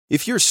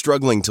If you're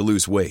struggling to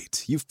lose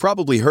weight, you've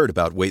probably heard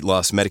about weight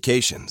loss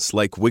medications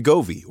like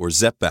Wegovy or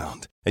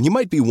Zepbound, and you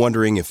might be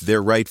wondering if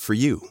they're right for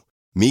you.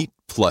 Meet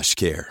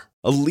PlushCare,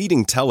 a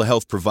leading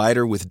telehealth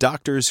provider with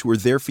doctors who are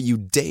there for you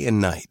day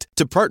and night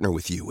to partner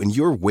with you in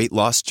your weight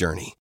loss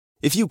journey.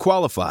 If you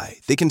qualify,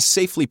 they can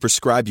safely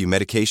prescribe you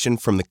medication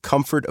from the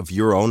comfort of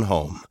your own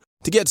home.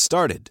 To get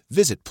started,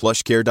 visit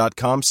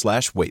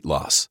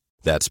plushcare.com/weight-loss.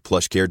 That's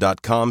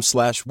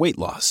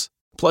plushcare.com/weight-loss.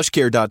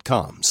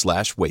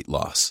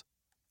 plushcare.com/weight-loss.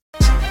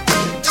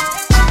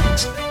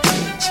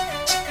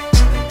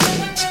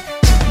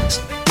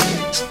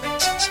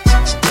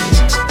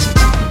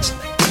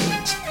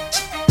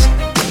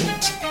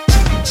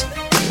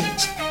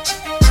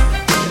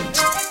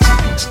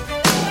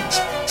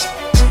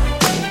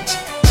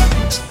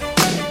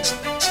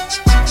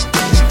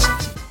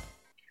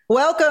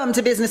 Welcome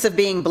to Business of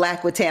Being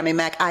Black with Tammy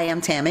Mack. I am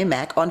Tammy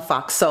Mack on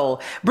Fox Soul.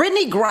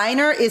 Brittney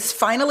Griner is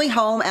finally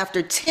home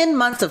after 10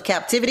 months of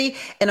captivity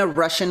in a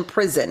Russian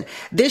prison.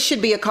 This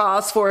should be a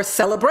cause for a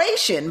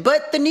celebration,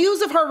 but the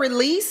news of her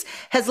release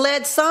has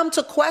led some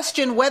to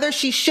question whether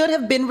she should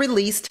have been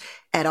released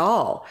at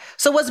all.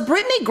 So was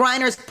Brittney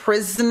Griner's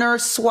prisoner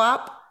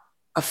swap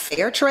a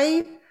fair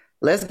trade?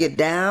 Let's get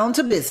down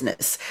to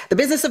business. The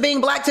business of being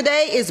Black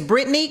today is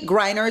Brittney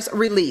Griner's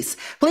release.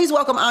 Please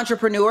welcome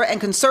entrepreneur and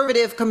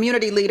conservative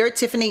community leader,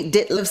 Tiffany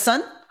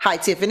Ditlevson. Hi,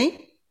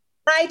 Tiffany.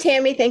 Hi,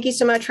 Tammy. Thank you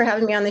so much for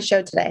having me on the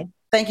show today.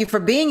 Thank you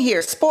for being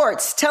here.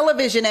 Sports,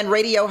 television, and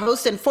radio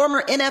host and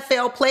former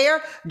NFL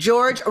player,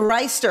 George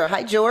Reister.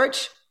 Hi,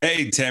 George.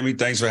 Hey, Tammy.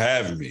 Thanks for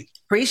having me.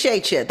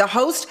 Appreciate you. The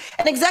host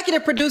and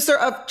executive producer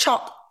of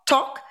Chalk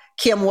Talk,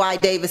 Kim Y.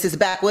 Davis, is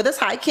back with us.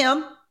 Hi,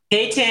 Kim.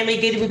 Hey, Tammy.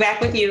 Good to be back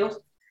with you.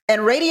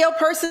 And radio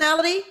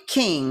personality,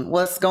 King.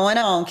 What's going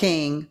on,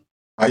 King?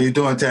 How you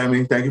doing,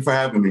 Tammy? Thank you for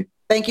having me.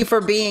 Thank you for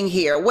being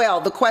here.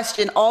 Well, the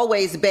question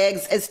always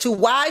begs as to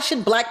why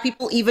should Black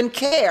people even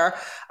care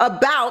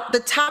about the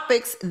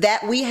topics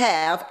that we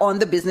have on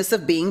the business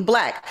of being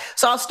Black?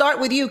 So I'll start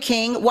with you,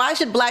 King. Why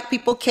should Black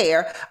people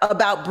care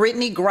about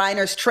Brittney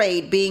Griner's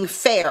trade being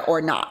fair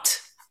or not?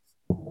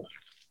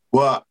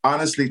 Well,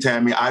 honestly,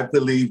 Tammy, I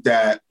believe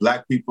that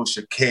Black people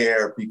should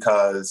care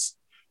because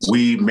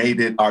we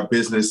made it our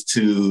business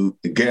to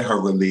get her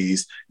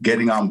released,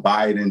 getting on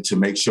Biden to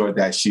make sure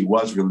that she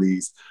was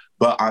released.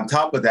 But on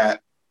top of that,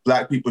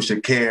 Black people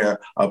should care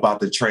about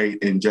the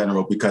trade in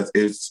general because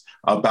it's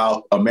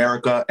about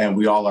America and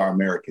we all are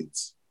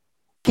Americans.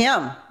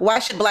 Kim, why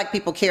should Black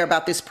people care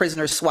about this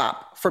prisoner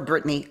swap for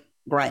Brittney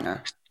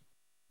Griner?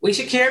 We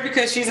should care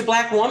because she's a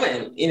Black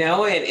woman,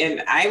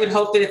 and I would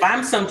hope that if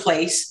I'm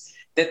someplace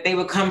that they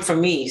would come for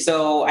me.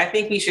 So I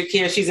think we should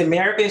care. She's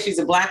American, she's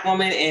a Black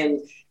woman, and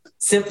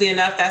simply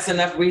enough, that's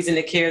enough reason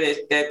to care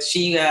that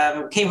she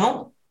came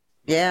home.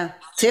 Yeah.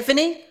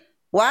 Tiffany,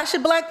 why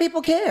should Black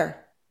people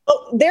care?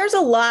 Oh, there's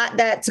a lot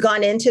that's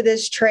gone into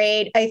this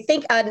trade. I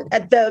think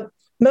at the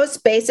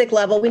most basic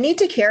level, we need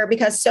to care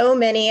because so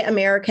many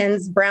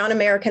Americans, brown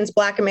Americans,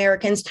 Black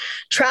Americans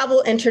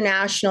travel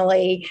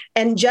internationally.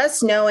 And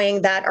just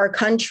knowing that our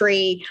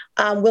country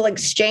will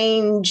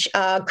exchange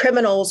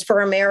criminals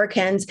for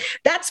Americans,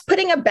 that's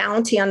putting a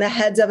bounty on the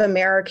heads of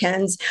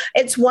Americans.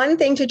 It's one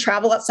thing to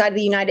travel outside of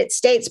the United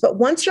States, but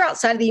once you're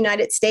outside of the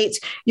United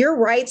States, your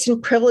rights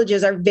and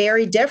privileges are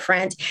very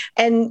different.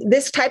 And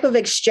this type of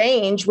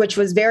exchange, which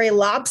was very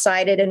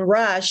lopsided and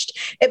rushed,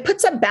 it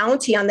puts a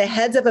bounty on the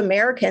heads of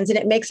Americans, and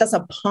it makes us a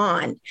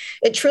pawn.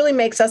 It truly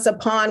makes us a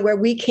pawn where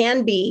we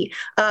can be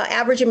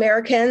average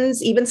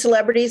Americans, even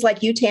celebrities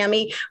like you,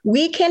 Tammy.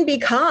 We can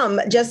become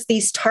just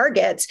these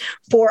targets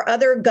for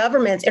other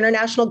governments,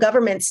 international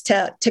governments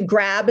to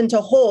grab and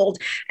to hold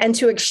and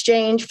to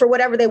exchange for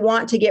whatever they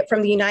want to get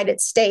from the United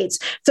States.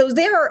 So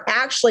there are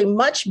actually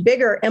much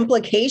bigger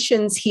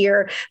implications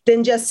here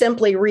than just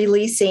simply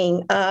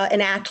releasing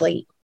an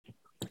athlete.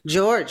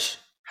 George,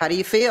 how do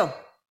you feel?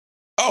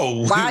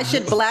 Why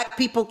should Black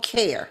people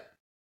care?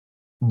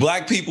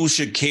 Black people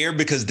should care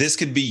because this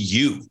could be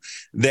you,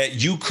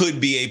 that you could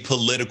be a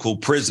political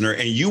prisoner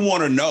and you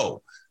want to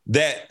know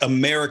that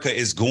America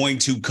is going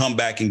to come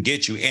back and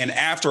get you. And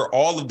after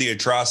all of the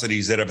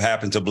atrocities that have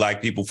happened to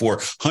Black people for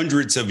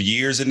hundreds of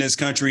years in this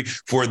country,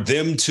 for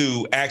them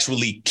to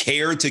actually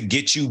care to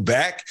get you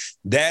back,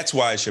 that's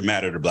why it should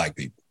matter to Black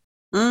people.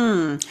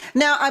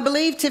 Now, I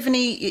believe,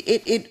 Tiffany,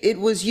 it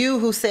was you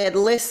who said,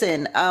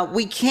 listen,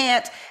 we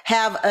can't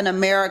have an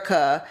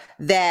America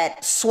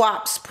that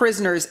swaps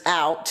prisoners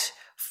out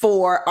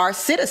for our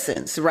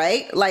citizens,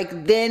 right?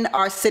 Like then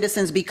our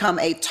citizens become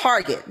a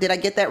target. Did I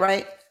get that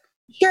right?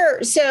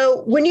 Sure.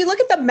 So when you look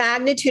at the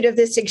magnitude of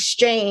this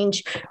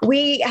exchange,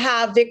 we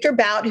have Victor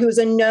Bout, who is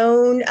a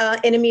known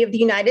enemy of the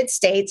United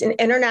States, an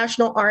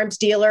international arms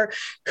dealer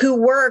who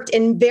worked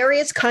in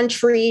various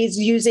countries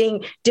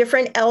using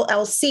different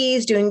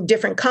LLCs, doing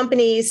different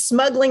companies,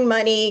 smuggling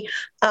money,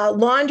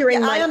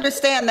 laundering money. I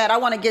understand that. I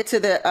want to get to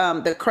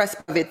the crux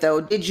of it,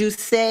 though. Did you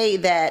say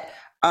that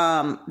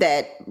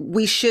that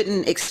we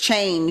shouldn't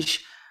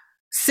exchange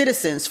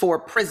citizens for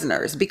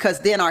prisoners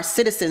because then our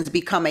citizens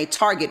become a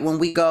target when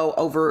we go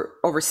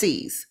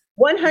overseas?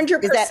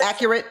 100%. Is that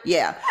accurate?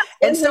 Yeah.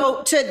 And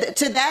so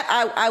to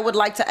that, I would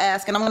like to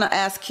ask, and I'm going to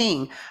ask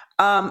King,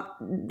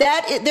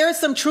 there is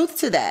some truth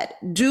to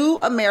that. Do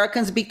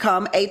Americans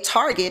become a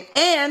target?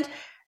 And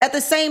at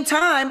the same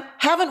time,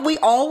 haven't we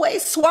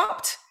always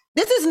swapped?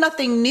 This is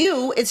nothing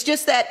new. It's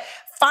just that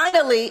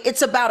finally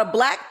it's about a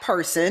Black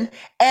person,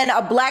 and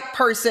a Black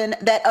person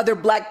that other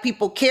Black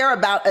people care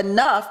about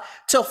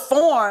enough to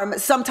form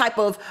some type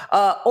of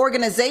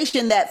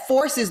organization that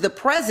forces the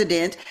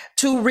president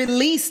to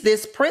release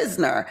this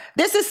prisoner.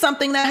 This is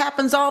something that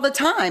happens all the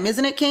time,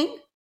 isn't it, King?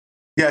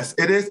 Yes,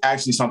 it is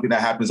actually something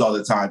that happens all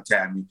the time,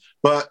 Tammy.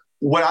 But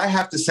what I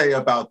have to say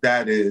about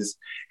that is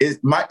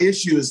my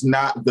issue is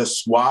not the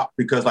swap,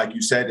 because like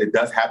you said, it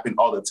does happen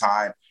all the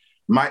time.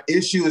 My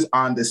issue is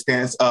on the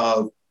stance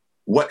of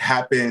what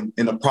happened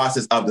in the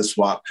process of the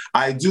swap.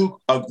 I do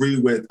agree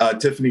with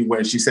Tiffany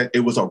when she said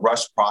it was a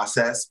rushed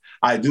process.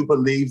 I do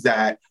believe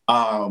that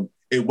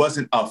it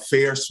wasn't a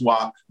fair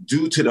swap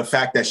due to the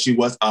fact that she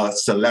was a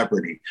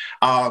celebrity.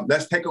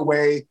 Let's take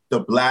away the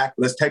Black,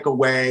 let's take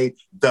away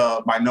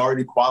the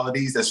minority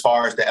qualities as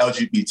far as the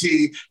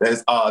LGBT,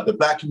 as the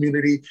Black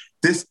community.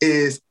 This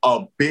is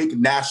a big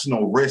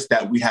national risk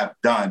that we have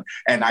done.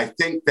 And I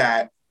think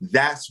that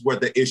that's where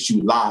the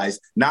issue lies,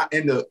 not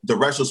in the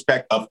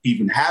retrospect of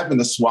even having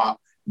a swap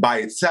by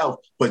itself,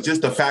 but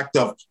just the fact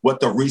of what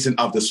the reason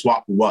of the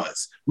swap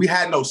was. We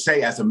had no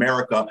say as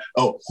America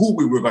of who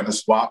we were going to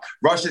swap.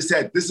 Russia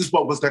said, this is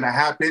what was going to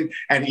happen,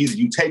 and either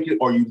you take it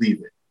or you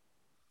leave it.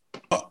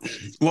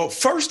 Well,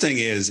 first thing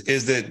is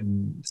that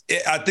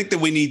I think that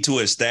we need to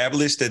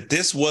establish that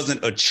this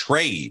wasn't a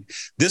trade.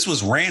 This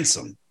was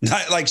ransom.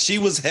 Not like she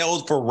was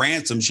held for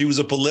ransom. She was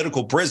a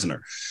political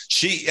prisoner.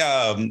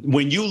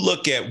 When you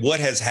look at what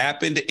has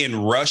happened in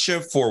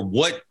Russia for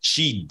what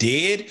she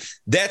did,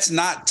 that's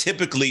not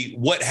typically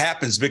what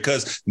happens,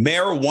 because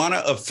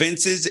marijuana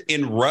offenses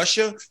in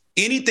Russia,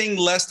 anything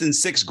less than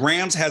 6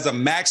 grams has a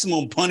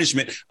maximum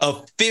punishment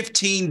of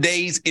 15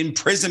 days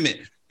imprisonment.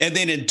 And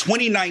then in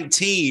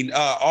 2019,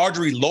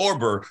 Audrey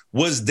Lorber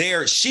was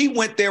there. She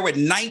went there with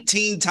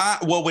 19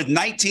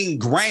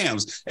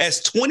 grams. That's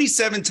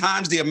 27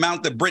 times the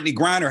amount that Brittney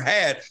Griner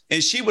had.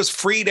 And she was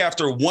freed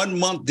after 1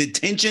 month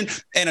detention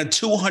and a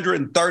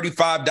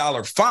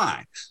 $235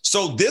 fine.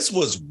 So this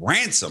was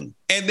ransom.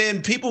 And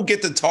then people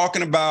get to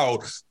talking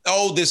about,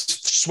 oh, this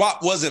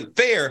swap wasn't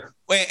fair.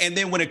 And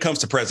then when it comes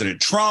to President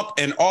Trump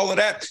and all of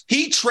that,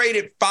 he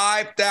traded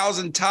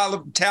 5,000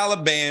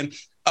 Taliban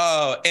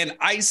and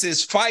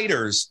ISIS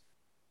fighters,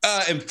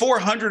 and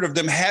 400 of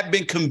them have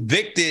been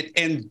convicted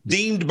and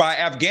deemed by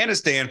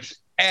Afghanistan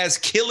as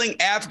killing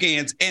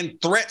Afghans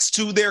and threats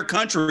to their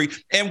country,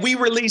 and we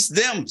released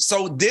them.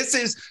 So this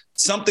is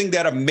something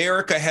that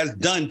America has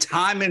done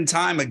time and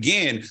time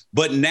again,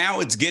 but now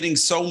it's getting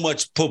so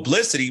much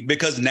publicity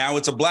because now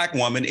it's a Black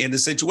woman in the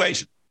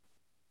situation.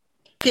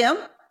 Kim?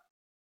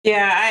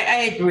 Yeah,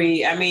 I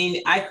agree. I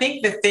mean, I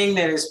think the thing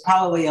that has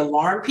probably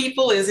alarmed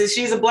people is that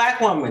she's a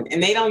Black woman,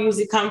 and they don't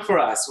usually come for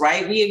us,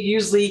 right? We are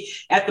usually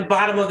at the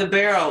bottom of the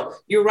barrel.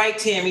 You're right,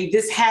 Tammy.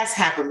 This has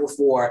happened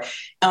before.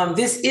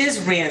 This is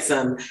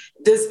ransom.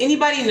 Does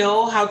anybody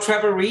know how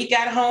Trevor Reed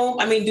got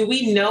home? I mean, do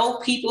we know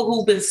people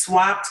who've been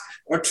swapped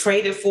or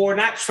traded for,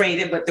 not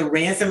traded, but the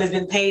ransom has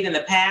been paid in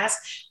the past?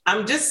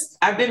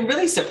 I've been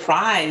really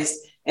surprised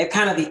at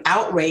kind of the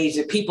outrage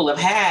that people have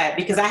had,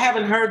 because I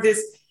haven't heard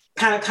this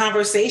kind of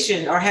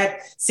conversation or had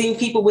seen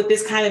people with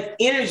this kind of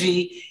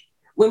energy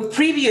when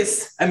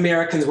previous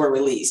Americans were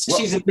released. Well,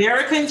 she's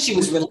American. She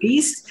was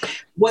released.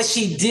 What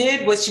she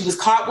did, what she was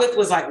caught with,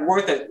 was like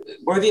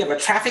worthy of a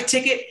traffic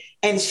ticket.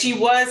 And she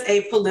was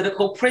a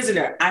political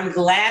prisoner. I'm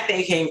glad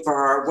they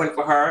went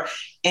for her.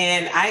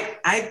 And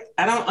I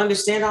don't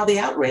understand all the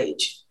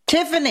outrage.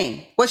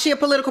 Tiffany, was she a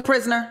political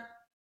prisoner?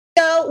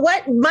 So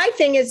what my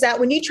thing is that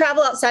when you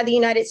travel outside the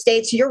United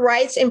States, your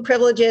rights and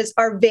privileges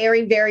are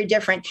very, very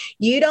different.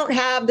 You don't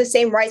have the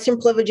same rights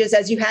and privileges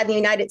as you had in the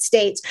United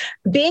States.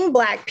 Being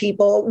Black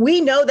people,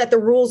 we know that the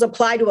rules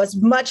apply to us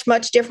much,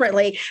 much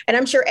differently. And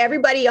I'm sure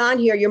everybody on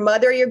here, your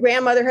mother or your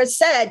grandmother has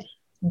said,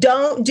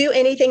 don't do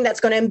anything that's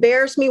going to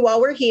embarrass me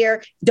while we're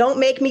here. Don't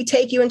make me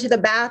take you into the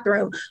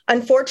bathroom.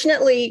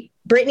 Unfortunately,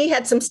 Brittney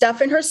had some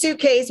stuff in her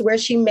suitcase where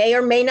she may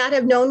or may not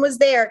have known was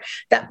there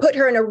that put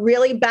her in a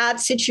really bad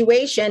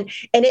situation.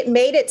 And it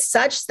made it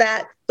such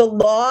that the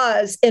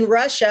laws in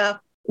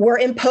Russia were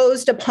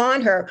imposed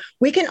upon her.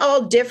 We can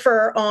all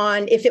differ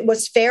on if it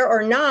was fair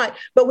or not,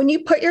 but when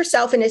you put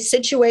yourself in a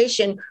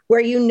situation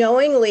where you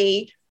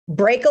knowingly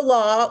break a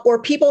law,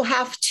 or people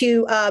have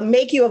to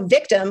make you a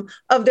victim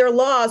of their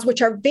laws,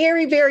 which are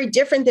very, very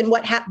different than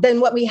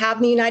what we have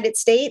in the United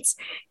States,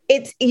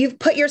 you've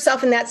put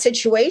yourself in that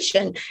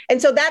situation.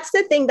 And so that's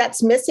the thing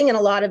that's missing in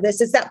a lot of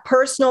this, is that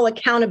personal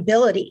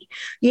accountability.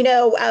 You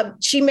know,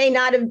 she may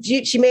have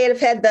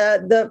had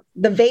the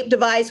vape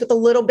device with a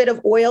little bit of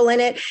oil in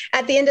it.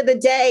 At the end of the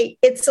day,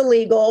 it's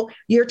illegal.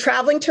 You're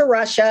traveling to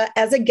Russia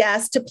as a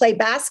guest to play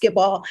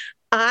basketball.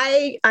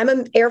 I'm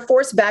an Air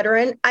Force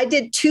veteran. I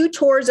did 2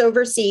 tours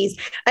overseas.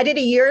 I did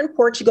a year in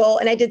Portugal,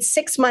 and I did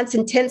 6 months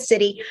in Tent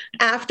City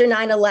after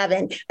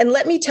 9/11. And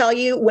let me tell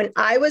you, when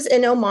I was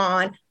in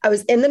Oman, I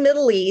was in the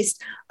Middle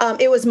East.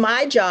 It was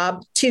my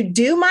job to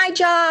do my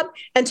job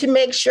and to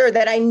make sure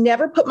that I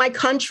never put my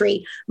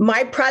country,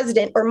 my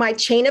president, or my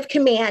chain of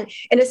command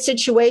in a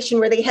situation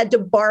where they had to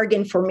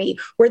bargain for me,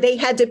 where they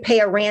had to pay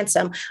a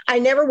ransom. I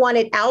never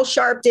wanted Al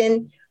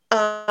Sharpton,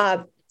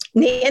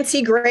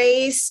 Nancy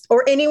Grace,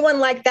 or anyone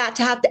like that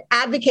to have to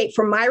advocate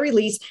for my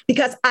release,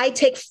 because I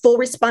take full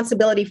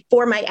responsibility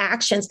for my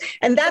actions.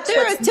 And that's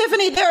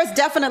Tiffany, there is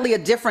definitely a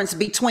difference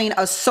between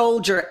a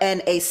soldier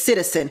and a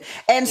citizen.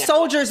 And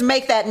soldiers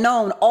make that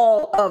known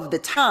all of the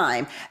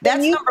time.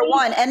 That's number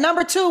one. And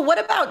number two, what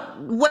about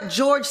what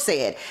George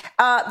said?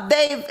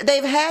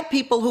 They've had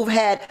people who've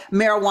had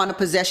marijuana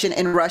possession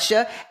in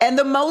Russia, and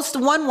the most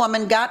one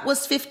woman got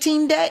was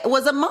 15 days,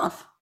 was a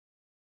month.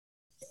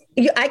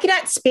 I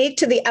cannot speak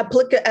to the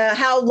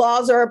how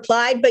laws are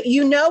applied, but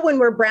when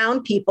we're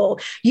brown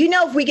people,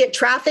 if we get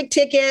traffic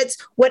tickets,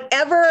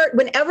 whenever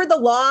the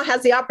law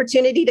has the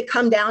opportunity to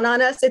come down on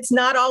us, it's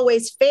not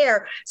always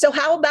fair. So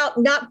how about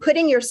not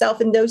putting yourself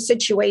in those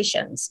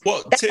situations?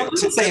 Well, I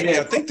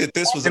think that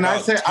this was.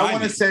 I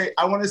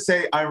want to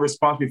say in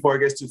response before it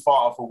gets too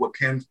far off of what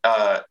Kim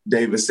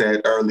Davis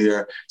said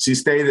earlier. She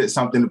stated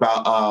something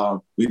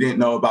about we didn't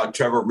know about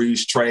Trevor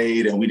Reed's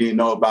trade, and we didn't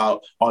know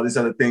about all these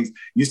other things.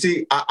 You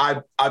see,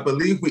 I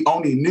believe we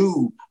only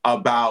knew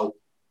about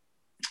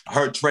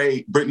her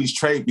trade, Brittney's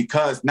trade,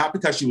 not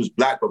because she was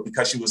Black, but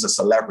because she was a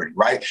celebrity,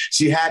 right?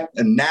 She had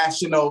a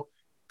national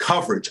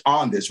coverage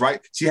on this,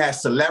 right? She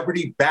has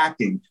celebrity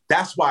backing.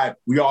 That's why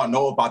we all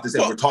know about this,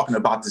 and we're talking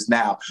about this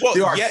now. Well,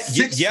 there are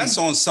 60, yes,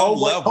 on some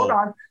level.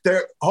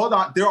 Hold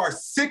on. There are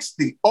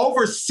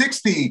over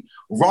 60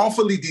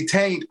 wrongfully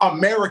detained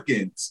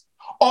Americans,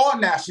 all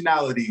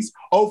nationalities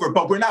over,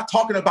 but we're not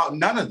talking about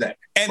none of that.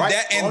 And right?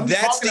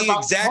 that's the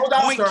exact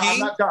point,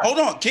 King. Hold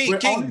on, King.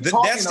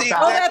 That's the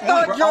exact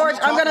point. George,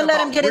 I'm going to let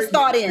him get his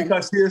thought in.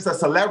 Because she is a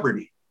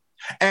celebrity.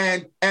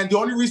 And the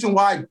only reason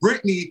why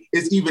Brittney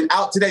is even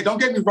out today, don't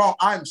get me wrong,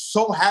 I'm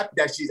so happy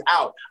that she's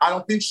out. I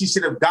don't think she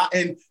should have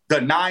gotten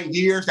the 9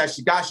 years that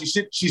she got. She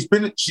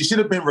should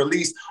have been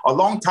released a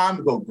long time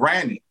ago,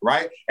 granted,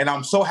 right? And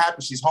I'm so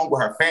happy she's home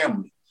with her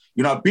family.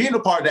 Being a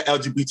part of the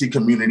LGBT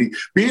community,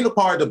 being a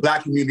part of the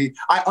Black community,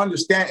 I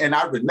understand and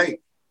I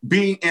relate.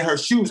 Being in her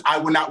shoes, I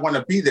would not want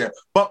to be there.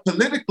 But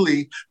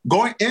politically,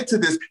 going into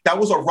this, that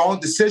was a wrong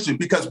decision,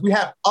 because we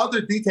have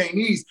other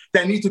detainees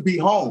that need to be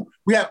home.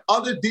 We have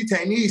other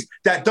detainees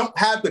that don't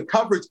have the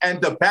coverage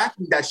and the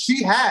backing that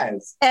she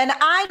has. And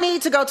I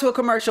need to go to a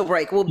commercial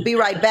break. We'll be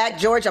right back.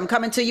 George, I'm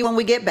coming to you when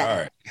we get back. All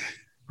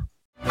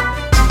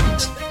right.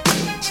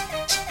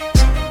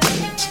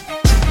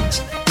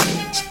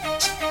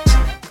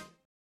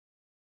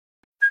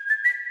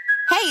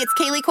 Hey, it's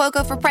Kaylee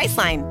Cuoco for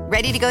Priceline.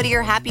 Ready to go to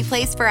your happy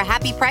place for a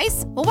happy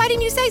price? Well, why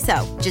didn't you say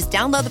so? Just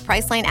download the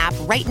Priceline app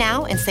right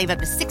now and save up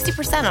to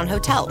 60% on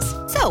hotels.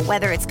 So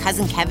whether it's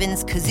Cousin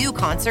Kevin's Kazoo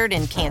Concert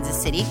in Kansas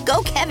City,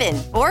 go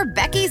Kevin, or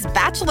Becky's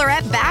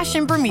Bachelorette Bash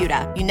in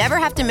Bermuda, you never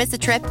have to miss a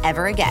trip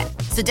ever again.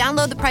 So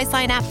download the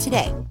Priceline app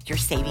today. Your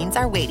savings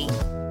are waiting.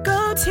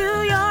 Go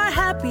to your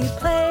happy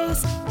place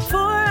for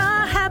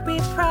a happy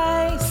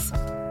price.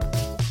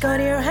 Go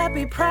to your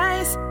happy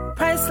price,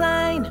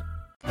 Priceline.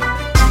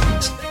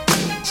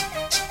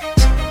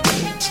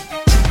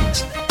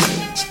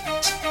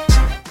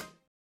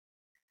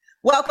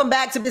 Welcome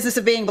back to Business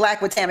of Being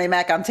Black with Tammy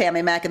Mack. I'm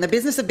Tammy Mack, and the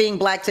business of being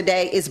Black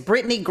today is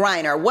Brittney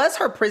Griner. Was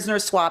her prisoner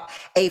swap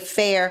a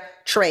fair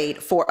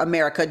trade for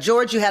America?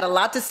 George, you had a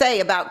lot to say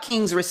about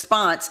King's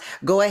response.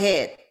 Go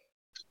ahead.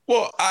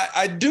 Well,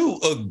 I do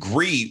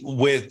agree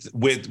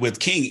with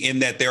King in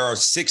that there are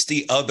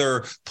 60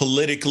 other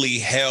politically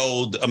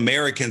held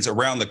Americans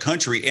around the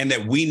country, and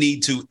that we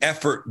need to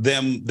effort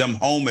them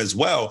home as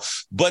well.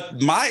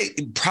 But my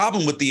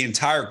problem with the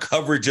entire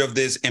coverage of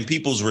this and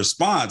people's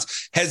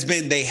response has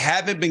been they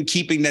haven't been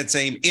keeping that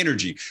same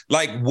energy.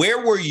 Like,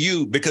 where were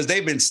you? Because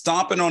they've been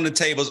stomping on the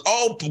tables.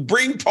 Oh,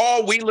 bring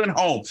Paul Whelan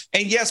home.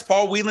 And yes,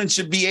 Paul Whelan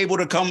should be able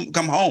to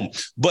come home.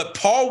 But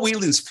Paul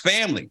Whelan's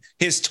family,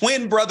 his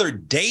twin brother,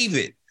 David,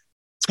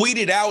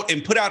 tweeted out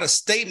and put out a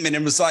statement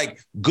and was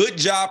like, good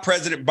job,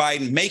 President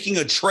Biden, making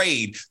a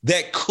trade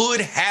that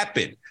could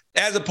happen,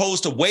 as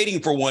opposed to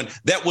waiting for one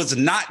that was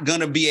not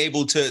going to be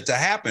able to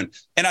happen.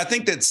 And I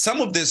think that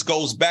some of this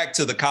goes back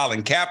to the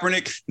Colin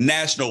Kaepernick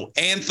national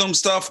anthem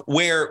stuff,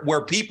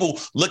 where people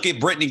look at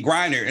Brittney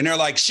Griner and they're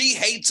like, she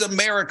hates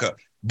America.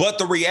 But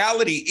the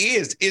reality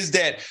is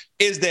that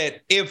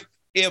if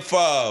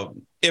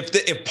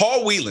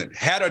Paul Whelan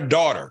had a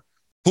daughter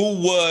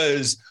who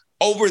was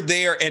over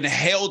there and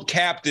held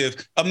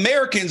captive,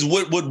 Americans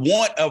would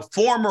want a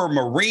former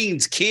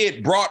Marines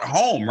kid brought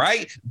home,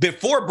 right?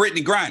 Before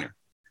Brittney Griner.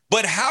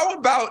 But how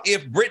about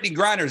if Brittney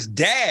Griner's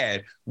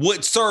dad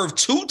would serve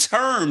 2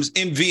 terms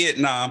in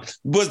Vietnam,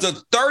 was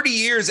the 30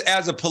 years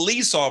as a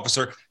police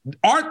officer?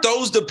 Aren't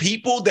those the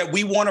people that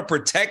we want to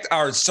protect,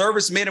 our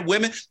servicemen and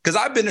women? Because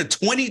I've been to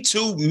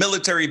 22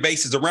 military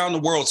bases around the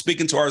world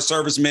speaking to our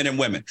servicemen and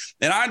women.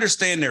 And I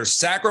understand their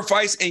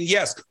sacrifice. And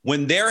yes,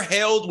 when they're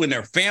held, when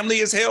their family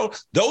is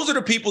held, those are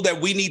the people that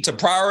we need to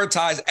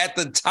prioritize at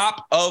the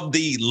top of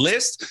the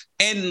list.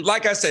 And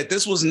like I said,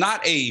 this was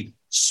not a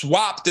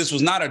swap. This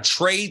was not a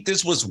trade.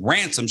 This was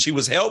ransom. She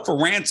was held for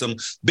ransom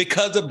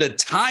because of the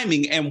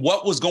timing and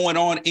what was going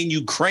on in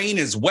Ukraine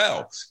as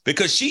well,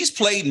 because she's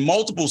played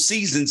multiple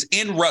seasons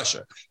in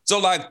Russia. So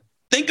like,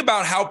 think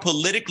about how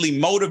politically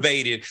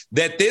motivated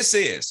that this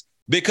is,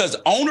 because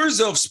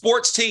owners of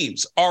sports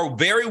teams are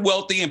very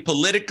wealthy and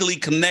politically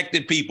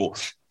connected people.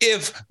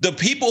 If the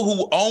people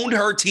who owned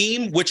her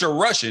team, which are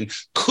Russian,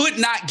 could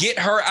not get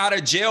her out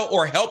of jail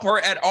or help her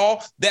at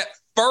all, that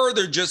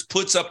further just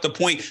puts up the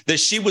point that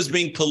she was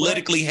being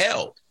politically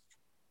held.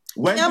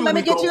 Let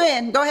me get you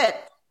in. Go ahead.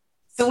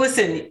 So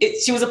listen,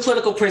 she was a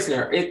political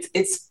prisoner.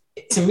 It's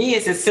to me,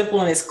 it's as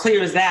simple and as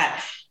clear as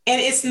that.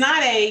 And it's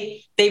not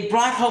they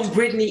brought home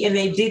Brittney and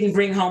they didn't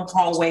bring home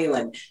Paul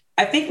Whelan.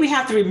 I think we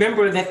have to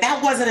remember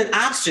that wasn't an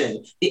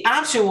option. The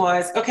option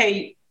was,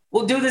 okay,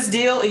 we'll do this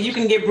deal and you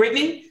can get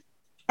Brittney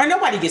or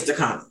nobody gets to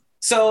come.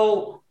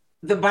 So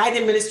the Biden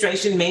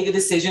administration made the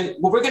decision,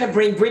 well, we're going to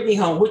bring Brittney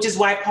home, which is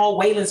why Paul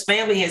Whelan's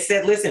family has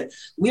said, listen,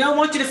 we don't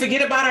want you to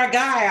forget about our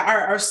guy,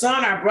 our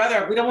son, our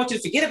brother. We don't want you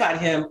to forget about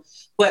him.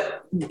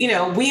 But,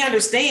 we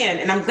understand.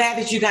 And I'm glad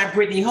that you got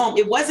Brittney home.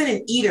 It wasn't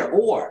an either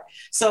or.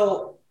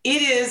 So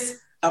it is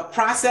a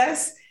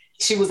process.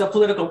 She was a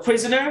political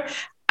prisoner.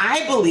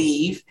 I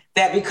believe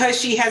that because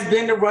she has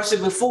been to Russia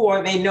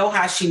before, they know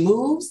how she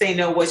moves. They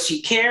know what she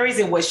carries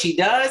and what she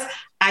does.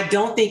 I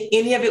don't think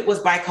any of it was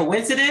by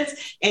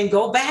coincidence. And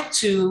go back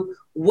to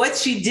what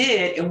she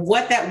did and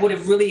what that would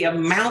have really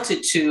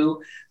amounted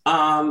to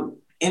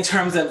in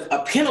terms of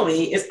a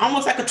penalty is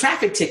almost like a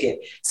traffic ticket.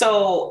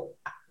 So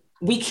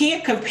we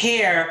can't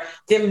compare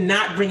them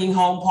not bringing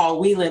home Paul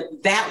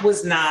Whelan. That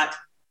was not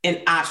an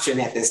option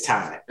at this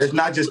time. It's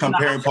not just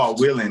comparing Paul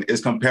Whelan,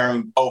 it's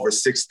comparing over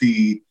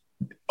 60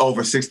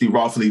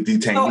 wrongfully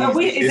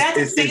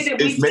detainees.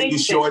 It's making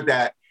sure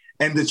that,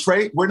 and the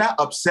trade, we're not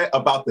upset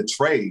about the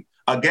trade.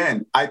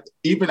 Again, I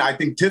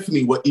think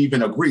Tiffany would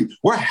even agree.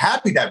 We're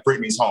happy that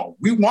Brittney's home.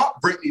 We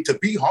want Brittney to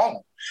be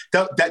home.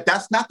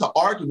 That's not the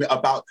argument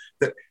about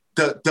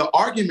the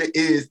argument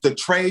is the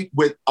trade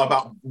with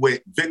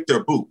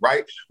Victor Bout,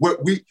 right?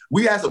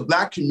 We as a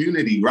Black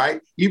community,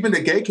 right? Even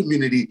the gay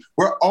community,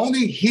 we're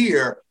only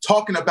here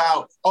talking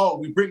about,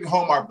 we're bringing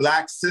home our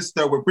Black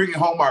sister, we're bringing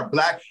home our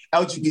Black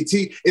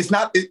LGBT.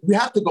 We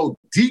have to go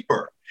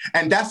deeper.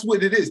 And that's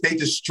what it is. They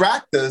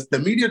distract us. The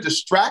media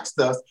distracts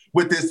us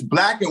with this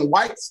black and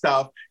white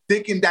stuff,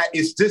 thinking that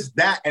it's just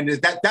that. And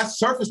that's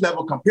surface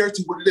level compared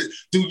to what it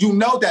is. Do you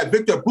know that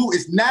Victor Bout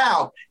is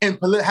now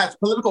has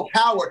political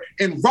power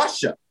in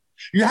Russia?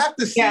 You have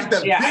to see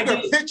the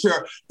bigger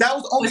picture. That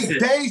was only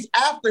days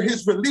after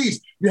his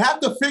release. You have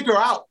to figure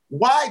out,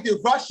 why did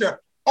Russia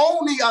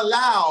only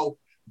allow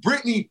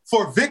Brittney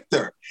for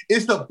Victor?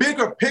 It's the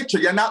bigger picture.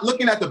 You're not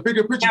looking at the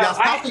bigger picture. You're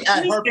stopping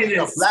at her being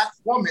a Black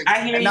woman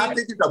and not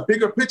thinking the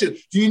bigger picture.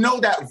 Do you know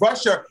that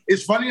Russia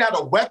is running out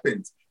of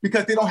weapons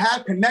because they don't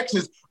have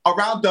connections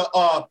around the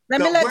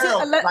Let me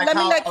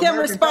let Kim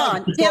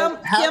respond.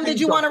 Kim, did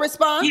you want to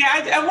respond?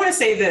 Yeah, I want to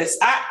say this.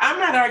 I'm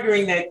not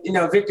arguing that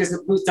Victor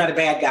Bout's not a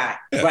bad guy,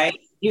 right?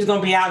 He's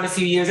going to be out in a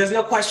few years. There's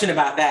no question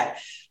about that.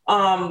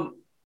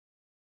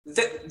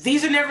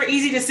 These are never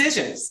easy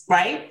decisions,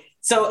 right?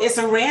 So it's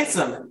a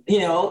ransom.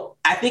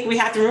 I think we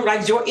have to remember,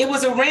 like George, it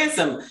was a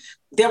ransom.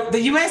 The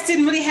U.S.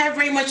 didn't really have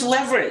very much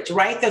leverage,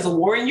 right? There's a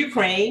war in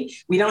Ukraine.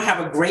 We don't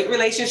have a great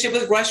relationship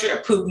with Russia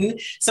or Putin.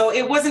 So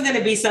it wasn't going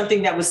to be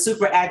something that was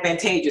super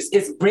advantageous.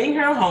 It's bring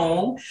her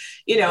home,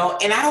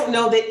 and I don't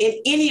know that in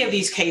any of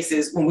these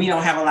cases, when we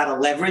don't have a lot of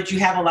leverage, you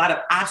have a lot of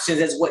options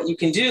as what you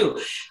can do.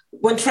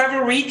 When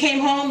Trevor Reed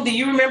came home, do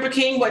you remember,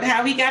 King,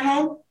 how he got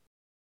home?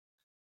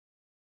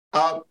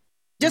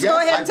 Just go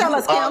ahead and tell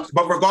us, Kim.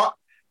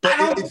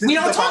 We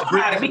don't talk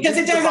about it because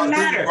it doesn't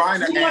matter.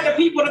 We want the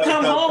people to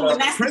come home, and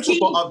that's the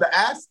principle of the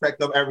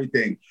aspect of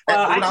everything.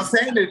 And what I'm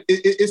saying is,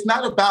 it's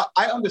not about.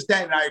 I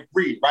understand and I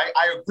agree, right?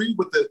 I agree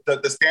with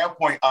the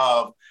standpoint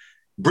of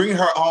bringing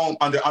her home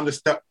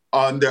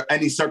under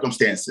any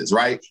circumstances,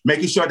 right?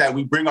 Making sure that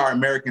we bring our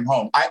American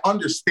home. I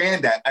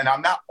understand that, and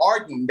I'm not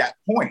arguing that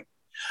point.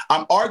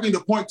 I'm arguing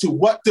the point to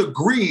what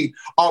degree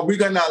are we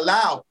going to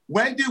allow?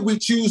 When did we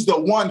choose the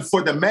one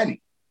for the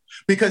many?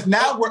 Because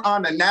now we're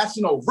on a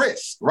national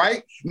risk,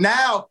 right?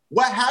 Now,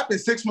 what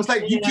happens 6 months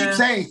later?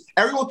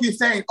 Everyone keeps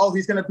saying,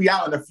 he's going to be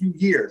out in a few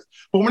years.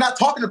 But we're not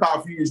talking about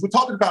a few years. We're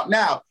talking about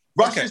now.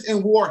 Russia's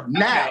in war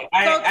now.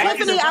 So,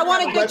 Tiffany, I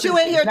want to get you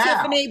in here,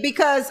 Tiffany,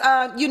 because,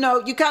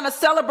 you kind of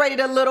celebrated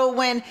a little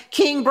when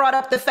King brought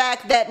up the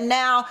fact that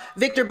now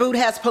Victor Bout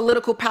has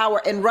political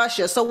power in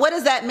Russia. So what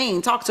does that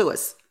mean? Talk to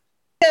us.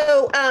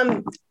 So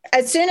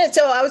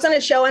I was on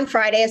a show on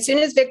Friday. As soon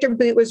as Victor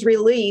Boot was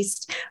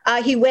released,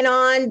 he went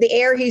on the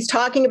air. He's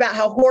talking about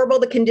how horrible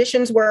the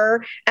conditions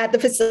were at the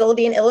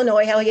facility in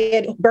Illinois, how he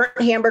had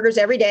burnt hamburgers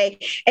every day.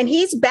 And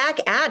he's back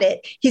at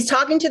it. He's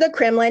talking to the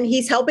Kremlin.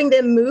 He's helping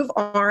them move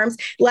arms.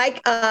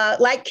 Like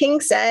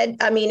King said,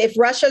 I mean, if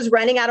Russia's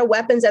running out of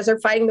weapons as they're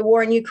fighting the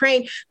war in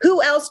Ukraine,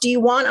 who else do you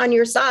want on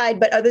your side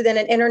but other than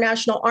an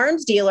international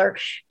arms dealer?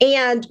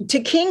 And to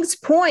King's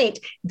point,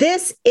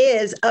 this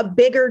is a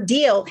bigger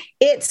deal.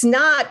 It's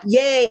not,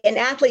 yay, an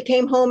athlete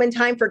came home in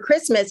time for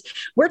Christmas.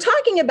 We're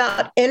talking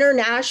about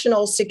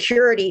international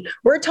security.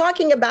 We're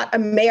talking about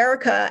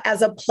America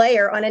as a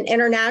player on an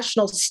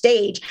international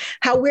stage,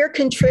 how we're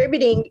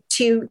contributing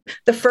to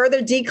the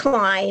further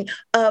decline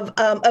of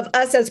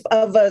us as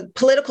of a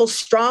political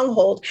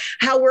stronghold,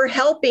 how we're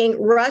helping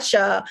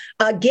Russia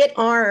get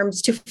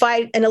arms to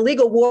fight an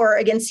illegal war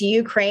against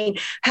Ukraine,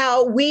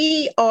 how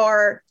we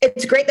are,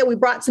 it's great that we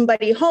brought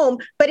somebody home,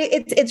 but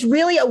it's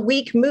really a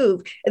weak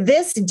move.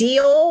 This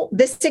deal,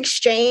 this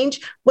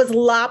exchange was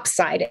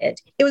lopsided.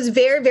 It was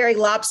very, very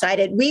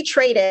lopsided. We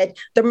traded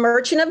the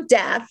merchant of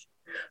death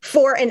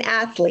for an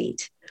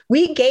athlete.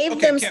 We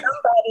gave them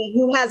somebody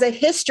who has a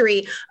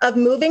history of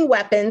moving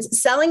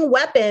weapons, selling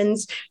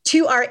weapons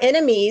to our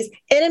enemies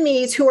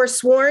who are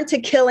sworn to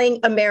killing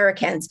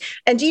Americans.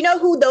 And do you know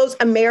who those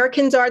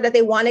Americans are that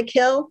they want to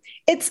kill?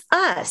 It's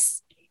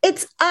us.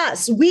 It's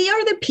us. We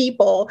are the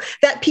people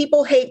that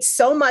people hate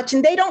so much,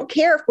 and they don't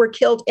care if we're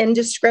killed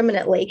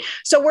indiscriminately.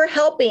 So we're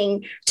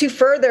helping to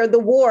further the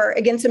war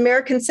against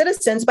American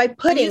citizens by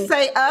putting— When you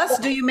say us,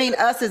 do you mean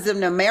us as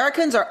in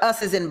Americans or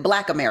us as in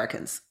Black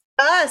Americans?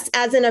 Us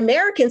as an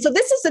American. So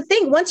this is the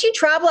thing. Once you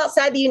travel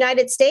outside the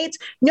United States,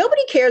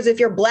 nobody cares if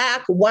you're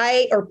Black,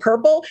 white, or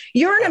purple.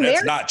 You're an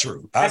American. That's not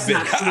true. I've been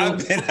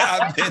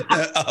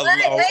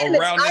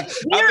around.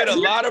 I've been a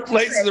lot of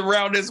places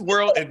around this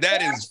world, and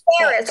that is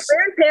Paris.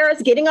 We're in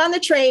Paris, getting on the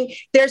train.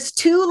 There's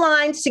two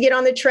lines to get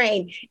on the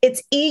train.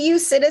 It's EU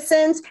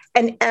citizens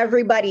and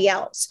everybody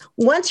else.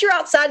 Once you're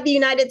outside the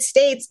United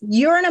States,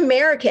 you're an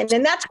American,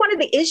 and that's one of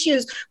the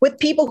issues with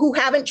people who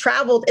haven't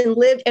traveled and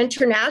lived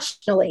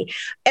internationally.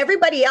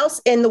 Everybody else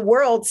in the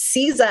world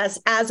sees us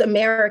as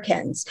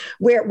Americans.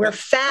 We're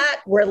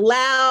fat, we're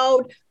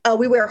loud,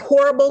 we wear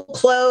horrible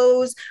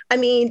clothes. I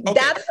mean,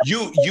 that's—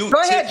 you.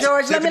 Go ahead,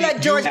 George. Let me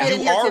let George get in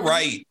here. You are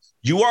right.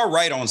 You are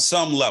right on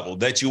some level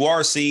that you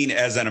are seen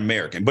as an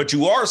American, but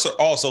you are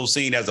also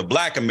seen as a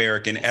Black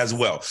American as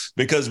well.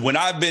 Because when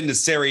I've been to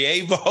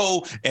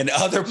Sarajevo and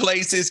other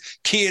places,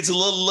 kids are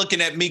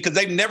looking at me because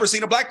they've never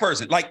seen a Black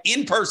person, like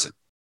in person.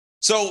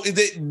 So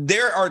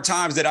there are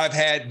times that I've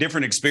had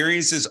different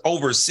experiences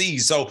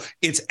overseas. So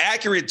it's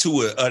accurate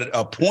to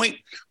a point.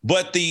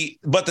 But the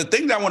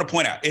thing that I want to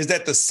point out is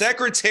that the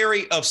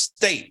Secretary of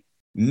State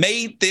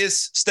made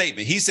this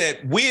statement. He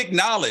said, "We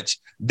acknowledge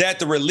that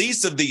the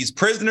release of these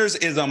prisoners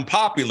is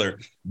unpopular,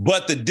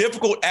 but the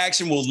difficult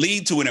action will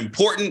lead to an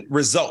important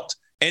result."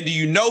 And do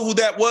you know who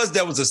that was?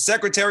 That was the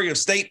Secretary of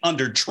State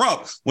under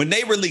Trump when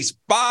they released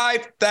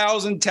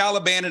 5,000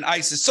 Taliban and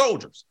ISIS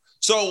soldiers.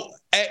 So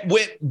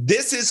when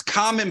this is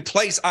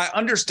commonplace, I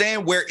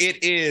understand where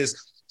it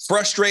is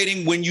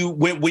frustrating when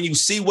you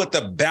see what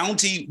the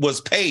bounty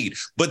was paid.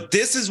 But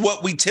this is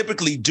what we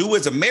typically do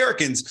as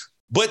Americans.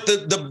 But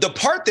the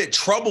part that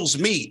troubles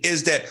me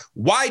is that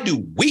why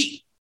do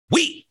we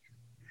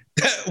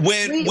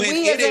when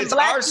it is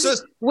our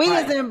sister, we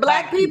as in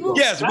Black people?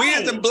 Yes, we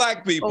as in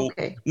Black people.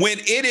 Okay. When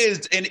it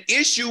is an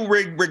issue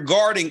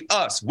regarding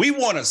us, we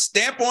want to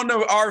stamp on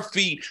our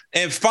feet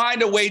and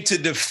find a way to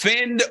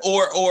defend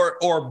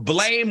or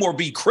blame or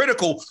be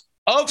critical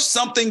of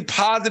something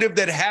positive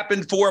that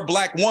happened for a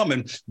Black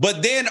woman.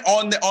 But then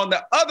on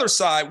the other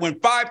side, when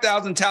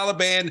 5,000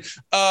 Taliban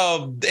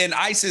and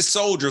ISIS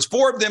soldiers,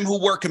 4 of them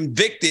who were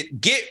convicted,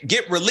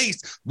 get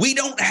released, we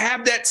don't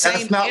have that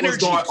same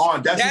energy. What's going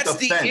on. That's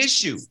the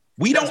issue.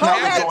 We don't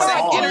have that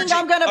same energy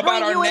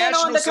about our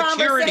national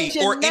security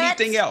or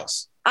anything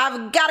else.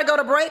 I've got to go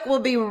to break. We'll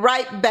be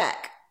right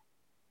back.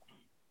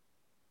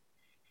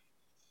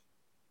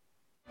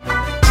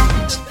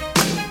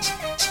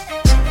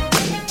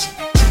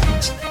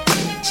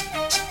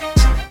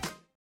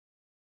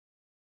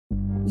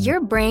 Your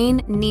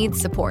brain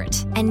needs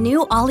support, and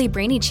new Ollie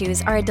Brainy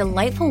Chews are a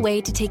delightful way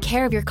to take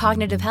care of your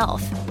cognitive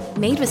health.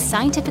 Made with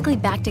scientifically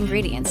backed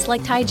ingredients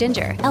like Thai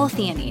ginger,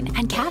 L-theanine,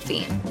 and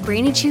caffeine,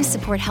 Brainy Chews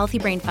support healthy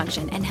brain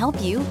function and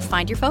help you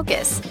find your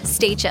focus,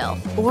 stay chill,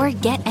 or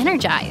get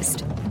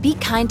energized. Be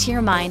kind to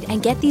your mind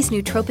and get these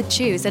nootropic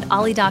chews at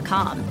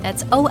ollie.com.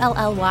 That's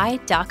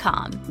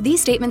OLLY.com.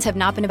 These statements have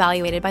not been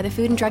evaluated by the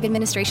Food and Drug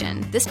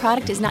Administration. This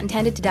product is not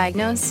intended to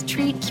diagnose,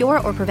 treat, cure,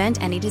 or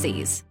prevent any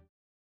disease.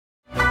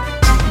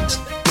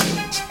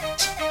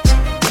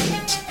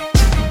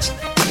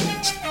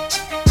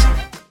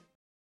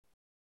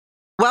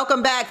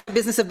 Welcome back to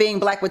Business of Being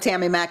Black with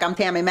Tammy Mack. I'm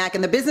Tammy Mack,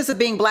 and the business of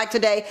being black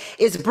today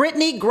is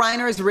Brittney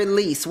Griner's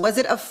release. Was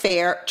it a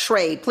fair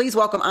trade? Please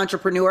welcome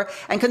entrepreneur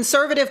and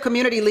conservative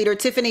community leader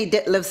Tiffany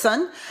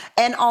Ditlevson,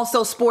 and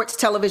also sports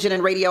television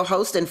and radio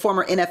host and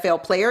former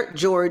NFL player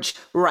George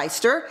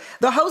Reister,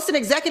 the host and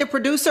executive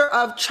producer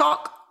of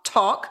Chalk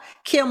Talk,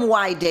 Kim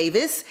Y.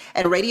 Davis,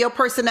 and radio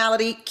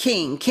personality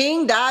King.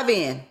 King, dive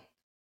in.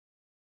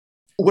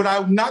 What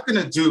I'm not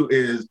going to do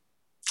is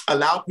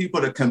allow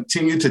people to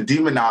continue to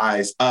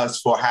demonize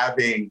us for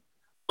having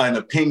an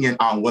opinion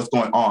on what's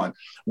going on.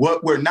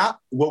 What we're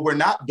not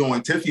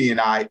doing, Tiffany and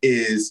I,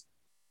 is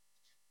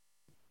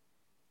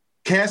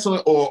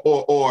canceling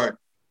or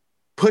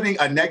putting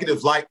a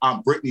negative light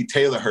on Brittney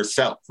Taylor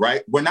herself,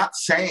 right? We're not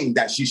saying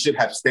that she should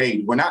have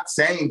stayed. We're not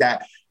saying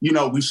that,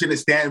 we shouldn't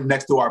stand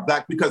next to our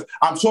Black, because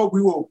I'm sure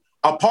we were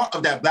a part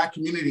of that Black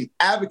community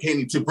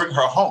advocating to bring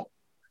her home.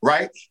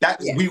 Right?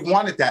 We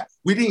wanted that.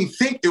 We didn't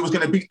think it was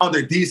going to be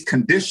under these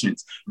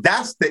conditions.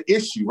 That's the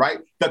issue, right?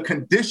 The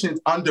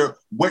conditions under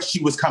what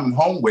she was coming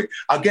home with.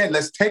 Again,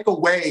 let's take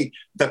away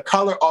the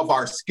color of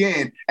our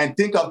skin and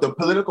think of the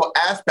political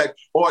aspect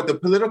or the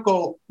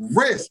political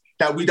risk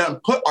that we done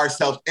put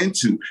ourselves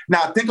into.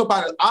 Now, think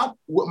about it.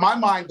 What my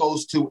mind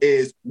goes to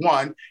is,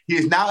 one, he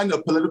is now in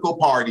the political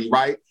party,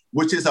 right?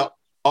 Which is a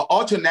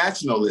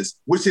ultranationalist,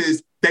 which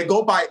is they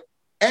go by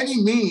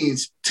any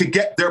means to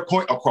get their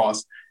point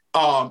across.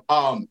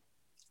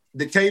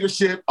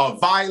 Dictatorship,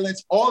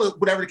 violence, all of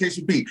whatever the case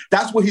would be.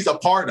 That's what he's a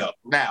part of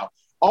now.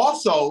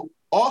 Also,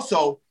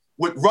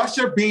 with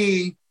Russia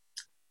being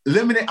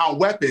limited on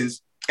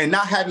weapons and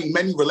not having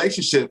many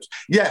relationships,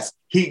 yes,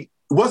 he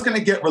was going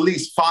to get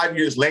released 5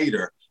 years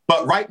later.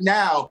 But right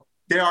now,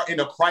 they are in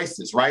a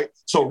crisis, right?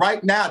 So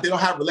right now, they don't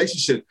have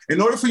relationships. In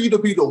order for you to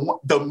be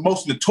the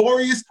most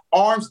notorious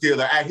arms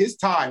dealer at his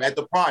time, at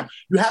the prime,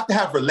 you have to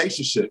have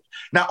relationships.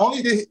 Not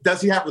only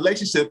does he have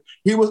relationships,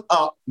 he was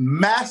the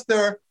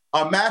master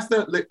artist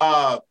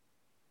of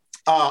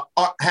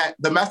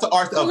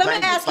Let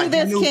me ask you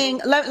this,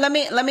 King. Let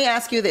me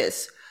ask you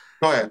this.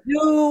 Go ahead.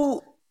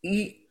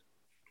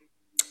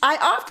 I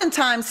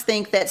oftentimes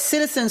think that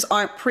citizens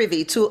aren't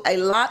privy to a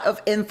lot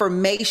of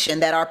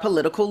information that our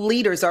political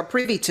leaders are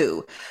privy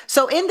to.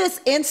 So in this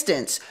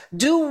instance,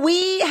 do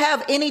we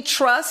have any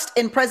trust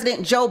in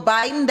President Joe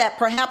Biden that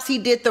perhaps he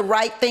did the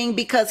right thing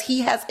because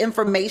he has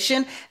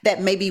information that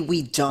maybe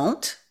we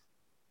don't?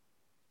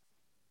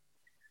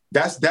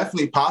 That's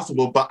definitely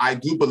possible, but I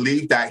do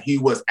believe that he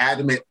was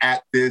adamant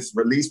at this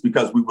release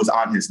because we was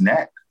on his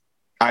neck.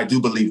 I do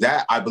believe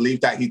that. I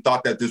believe that he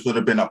thought that this would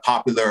have been a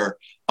popular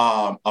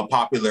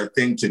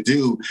thing to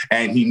do,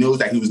 and he knows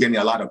that he was getting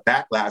a lot of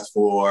backlash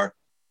for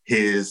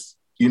his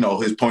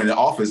point in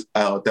office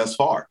thus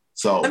far.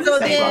 So let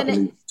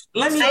me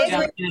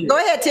go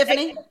ahead,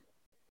 Tiffany.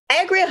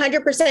 I agree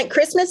 100%.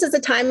 Christmas is a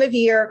time of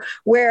year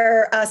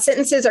where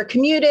sentences are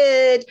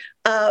commuted,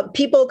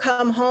 people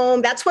come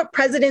home. That's what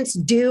presidents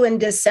do in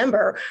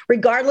December,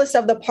 regardless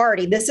of the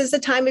party. This is the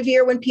time of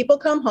year when people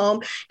come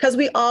home because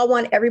we all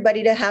want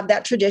everybody to have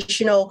that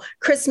traditional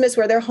Christmas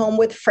where they're home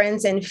with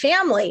friends and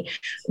family.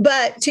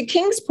 But to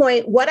King's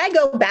point, what I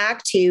go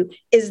back to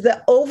is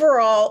the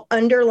overall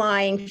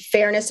underlying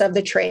fairness of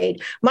the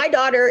trade. My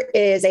daughter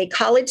is a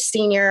college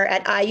senior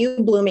at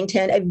IU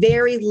Bloomington, a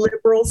very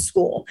liberal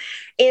school.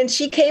 And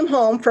she came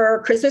home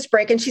for Christmas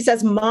break and she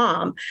says,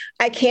 "Mom,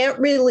 I can't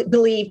really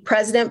believe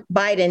President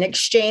Biden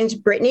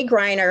exchanged Brittney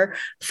Griner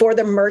for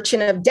the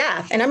Merchant of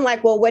Death." And I'm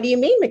like, "Well, what do you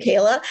mean,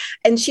 Michaela?"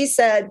 And she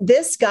said,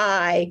 "This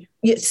guy,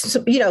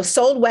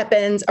 sold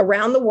weapons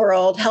around the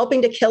world,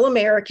 helping to kill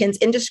Americans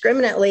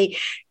indiscriminately.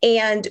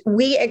 And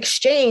we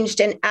exchanged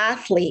an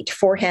athlete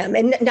for him."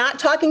 And not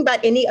talking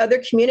about any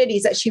other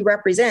communities that she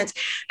represents,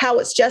 how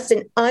it's just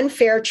an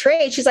unfair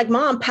trade. She's like,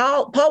 "Mom,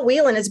 Paul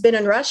Whelan has been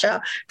in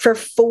Russia for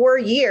 4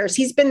 years.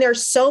 He's been there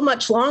so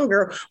much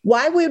longer.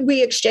 Why would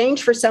we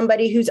exchange for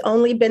somebody who's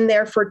only been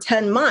there for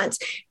 10 months?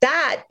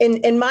 That,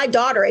 in my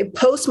daughter, a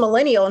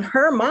post-millennial, in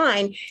her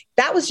mind,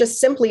 that was just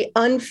simply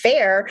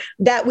unfair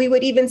that we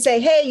would even say,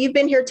 "Hey, you've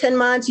been here 10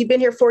 months, you've been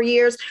here 4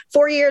 years.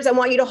 4 years, I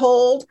want you to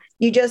hold.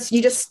 You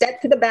just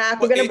step to the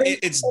back. We're going to bring."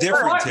 It's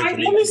different. Let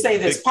me say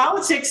this: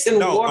 politics and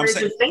war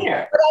isn't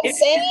fair. What I'm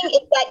saying is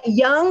that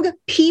young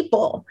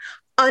people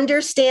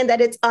understand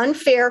that it's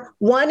unfair,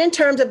 one, in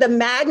terms of the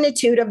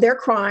magnitude of their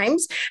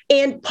crimes.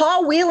 And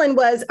Paul Whelan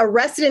was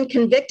arrested and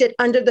convicted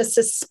under the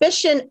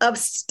suspicion of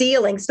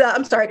stealing. So,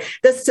 I'm sorry,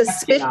 the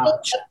suspicion of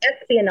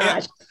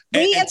espionage.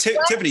 And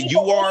Tiffany, you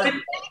are...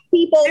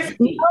 People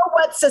know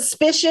what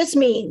suspicious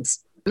means.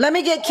 Let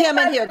me get Kim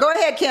in here. Go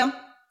ahead, Kim.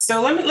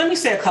 So let me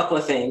say a couple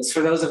of things for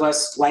those of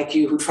us like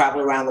you who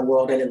travel around the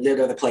world and have lived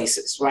other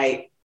places,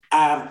 right?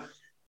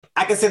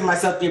 I consider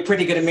myself to be a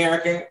pretty good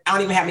American. I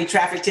don't even have any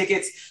traffic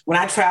tickets. When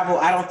I travel,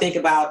 I don't think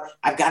about,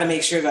 I've got to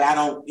make sure that I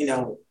don't,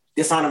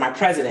 dishonor my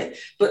president.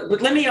 But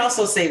let me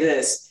also say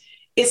this.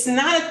 It's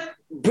not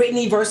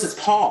Brittney versus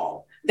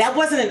Paul. That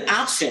wasn't an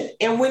option.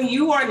 And when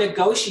you are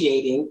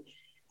negotiating,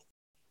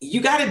 you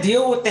got to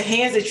deal with the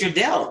hands that you're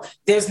dealt.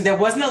 There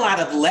wasn't a lot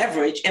of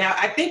leverage. And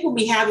I think when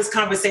we have this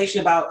conversation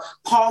about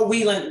Paul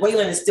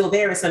Whelan is still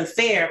there, it's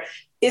unfair.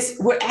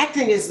 We're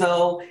acting as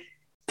though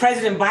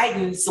President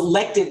Biden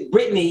selected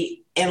Brittney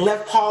and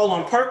left Paul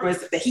on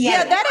purpose. That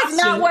is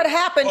not what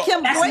happened.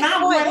 Kim, that's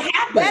not what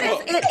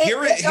happened.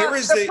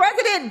 The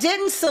president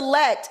didn't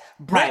select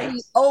Brittney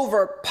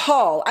over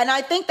Paul. And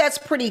I think that's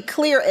pretty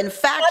clear and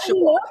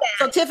factual.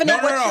 So, Tiffany,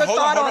 what's your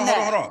thought on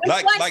that? Hold on.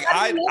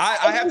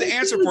 I have the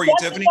answer for you,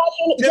 Tiffany.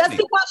 Just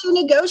because you're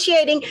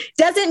negotiating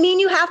doesn't mean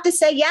you have to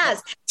say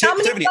yes.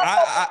 Tiffany,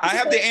 I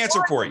have the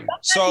answer for you.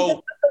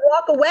 So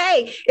walk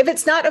away if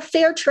it's not a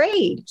fair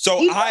trade. So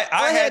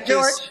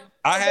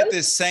I had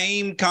this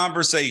same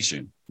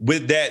conversation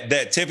with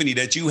that Tiffany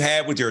that you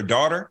had with your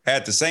daughter,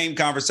 had the same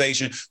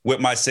conversation with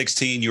my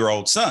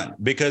 16-year-old son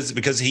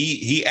because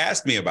he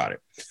asked me about it.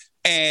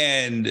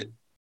 And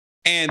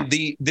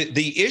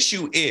the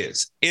issue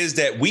is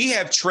that we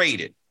have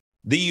traded,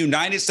 the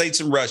United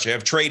States and Russia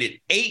have traded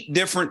 8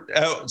 different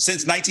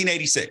since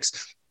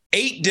 1986,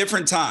 8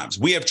 different times.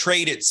 We have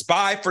traded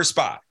spy for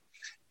spy.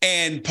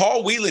 And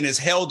Paul Whelan is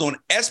held on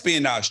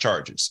espionage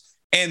charges.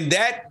 And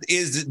that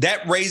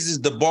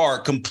raises the bar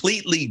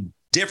completely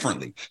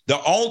differently.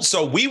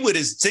 So we would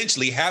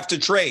essentially have to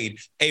trade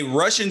a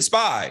Russian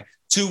spy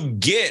to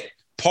get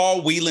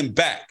Paul Whelan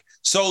back.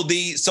 So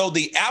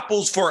the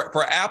apples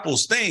for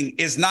apples thing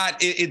is not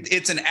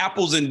it's an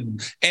apples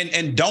and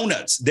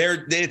donuts.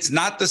 It's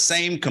not the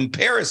same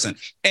comparison.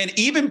 And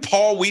even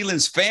Paul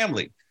Whelan's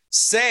family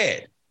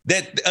said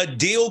that a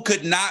deal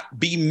could not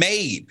be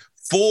made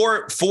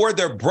for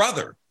their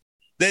brother.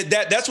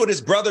 That's what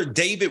his brother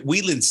David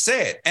Whelan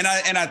said. And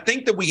I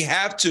think that we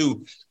have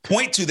to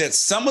point to that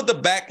some of the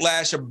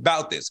backlash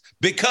about this,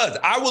 because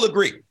I will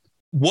agree.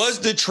 Was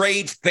the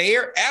trade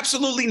fair?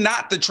 Absolutely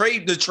not. The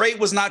trade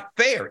was not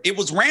fair. It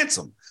was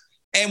ransom.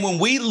 And when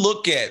we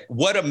look at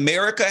what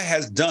America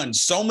has done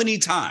so many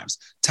times,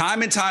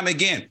 time and time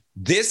again,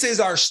 this is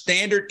our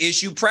standard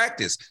issue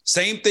practice.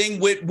 Same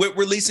thing with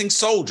releasing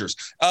soldiers,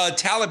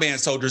 Taliban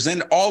soldiers,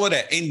 and all of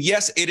that. And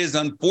yes, it is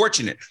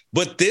unfortunate,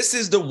 but this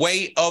is the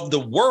way of the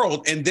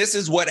world, and this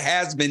is what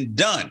has been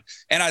done.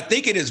 And I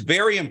think it is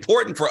very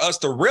important for us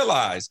to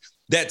realize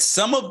that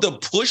some of the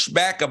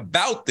pushback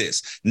about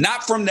this,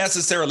 not from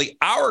necessarily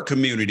our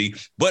community,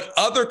 but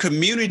other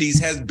communities,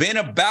 has been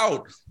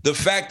about the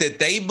fact that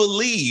they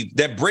believe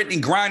that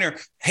Brittney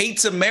Griner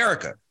hates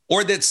America,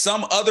 or that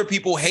some other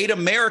people hate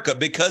America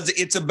because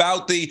it's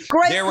about they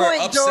were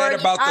upset George.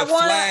 About the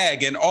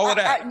flag and all of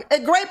that. A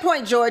great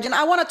point, George. And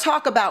I want to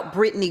talk about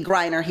Brittney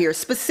Griner here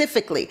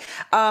specifically.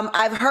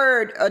 I've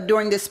heard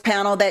during this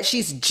panel that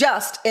she's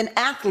just an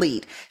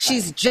athlete.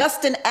 She's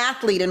just an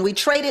athlete. And we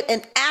traded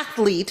an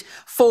athlete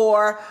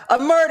for a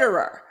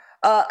murderer,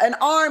 an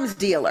arms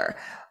dealer.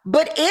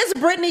 But is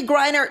Brittney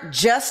Griner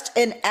just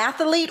an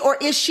athlete, or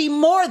is she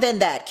more than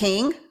that,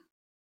 King?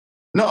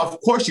 No, of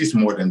course she's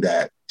more than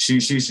that.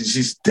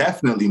 She's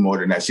definitely more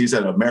than that. She's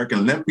an American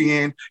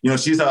Olympian.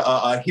 She's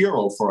a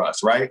hero for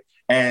us, right?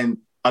 And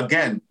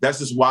again,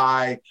 this is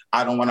why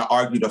I don't want to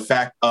argue the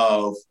fact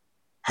of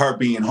her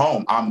being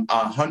home. I'm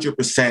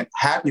 100%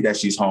 happy that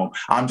she's home.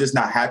 I'm just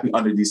not happy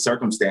under these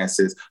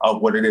circumstances of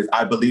what it is.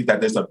 I believe that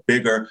there's a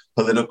bigger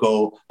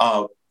political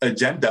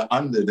agenda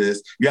under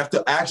this. You have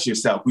to ask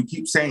yourself, we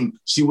keep saying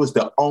she was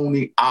the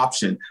only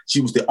option.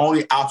 She was the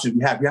only option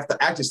we have. You have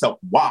to ask yourself,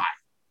 why?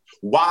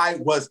 Why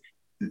was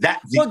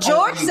that?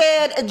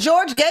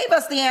 George gave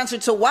us the answer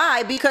to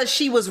why, because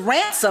she was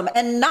ransom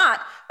and not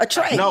a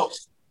trade. No,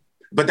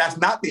 but that's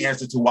not the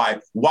answer to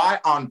why. Why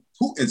on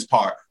Putin's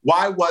part?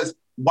 Why was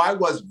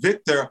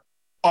Victor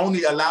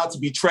only allowed to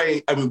be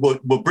traded? I mean,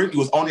 Brittney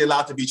was only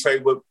allowed to be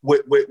traded with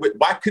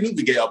why couldn't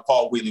we get a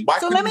Paul Whelan?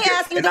 So let me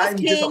ask you this,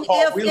 King.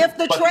 If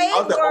the trade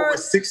were,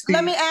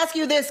 let me ask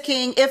you this,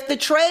 King. If the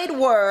trade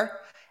were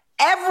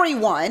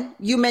everyone,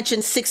 you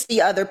mentioned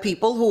 60 other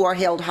people who are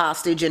held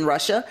hostage in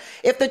Russia.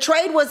 If the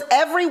trade was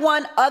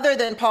everyone other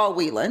than Paul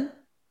Whelan,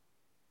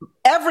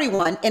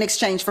 everyone in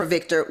exchange for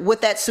Victor, would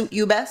that suit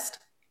you best?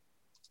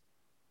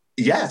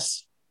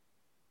 Yes.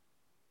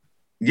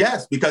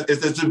 Yes, because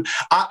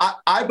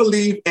I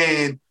believe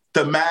in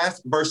the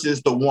mass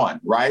versus the one,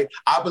 right?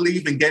 I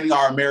believe in getting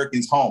our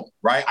Americans home,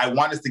 right? I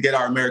want us to get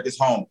our Americans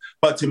home.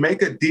 But to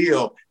make a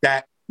deal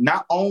that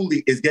not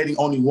only is getting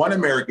only one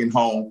American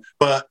home,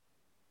 but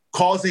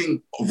causing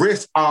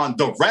risk on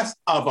the rest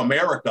of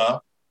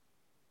America,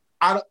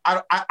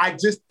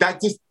 that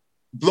just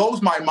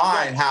blows my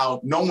mind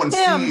how no one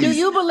sees. Do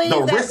you believe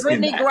that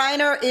Brittney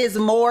Griner is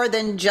more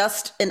than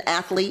just an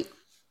athlete?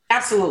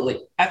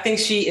 Absolutely. I think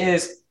she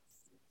is.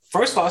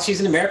 First of all, she's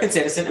an American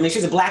citizen. I mean,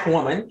 she's a Black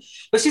woman,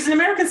 but she's an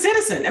American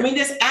citizen. I mean,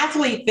 this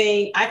athlete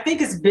thing, I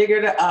think, is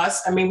bigger to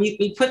us. I mean,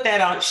 we put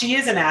that on. She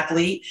is an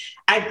athlete.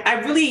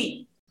 I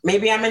really,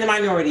 maybe I'm in the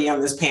minority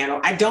on this panel.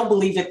 I don't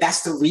believe that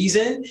that's the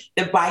reason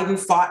that Biden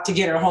fought to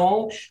get her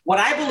home. What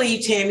I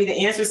believe, Tammy, to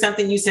answer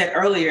something you said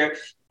earlier,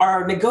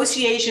 are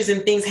negotiations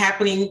and things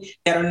happening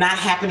that are not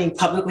happening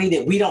publicly,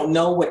 that we don't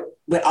know what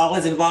what all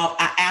is involved,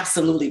 I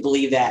absolutely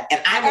believe that.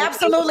 And I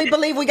absolutely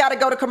believe we got to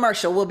go to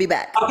commercial. We'll be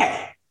back.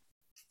 Okay.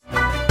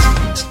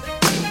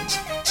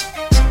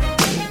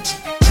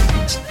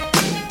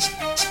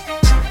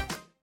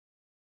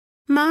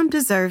 Mom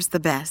deserves the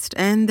best,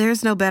 and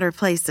there's no better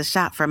place to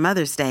shop for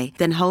Mother's Day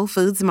than Whole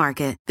Foods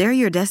Market. They're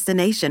your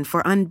destination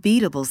for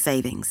unbeatable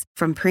savings,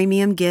 from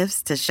premium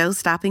gifts to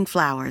show-stopping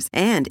flowers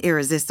and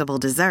irresistible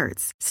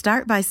desserts.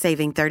 Start by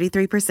saving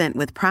 33%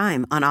 with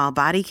Prime on all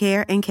body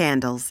care and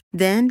candles.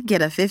 Then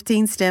get a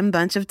 15-stem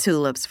bunch of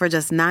tulips for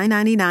just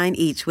 $9.99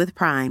 each with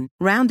Prime.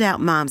 Round out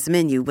Mom's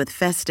menu with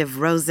festive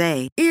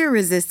rosé,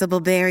 irresistible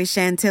berry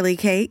chantilly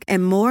cake,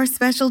 and more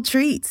special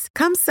treats.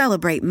 Come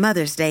celebrate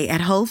Mother's Day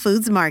at Whole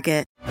Foods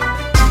Market.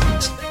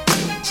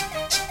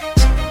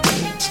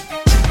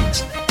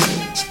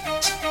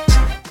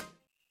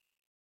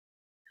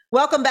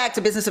 Welcome back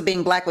to Business of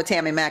Being Black with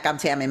Tammy Mack. I'm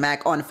Tammy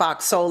Mack on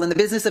Fox Soul. And the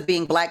business of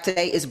being black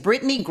today is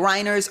Brittney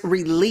Griner's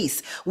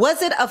release.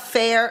 Was it a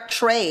fair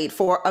trade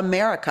for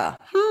America?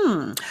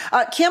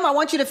 Kim, I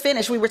want you to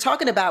finish. We were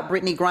talking about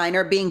Brittney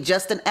Griner being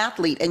just an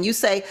athlete, and you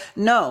say,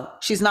 no,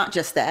 she's not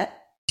just that.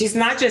 She's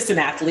not just an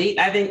athlete.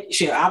 I think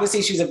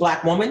obviously she's a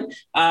Black woman.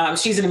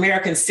 She's an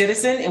American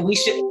citizen, and we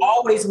should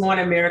always want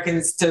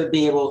Americans to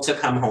be able to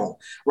come home,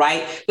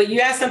 right? But you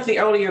asked something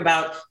earlier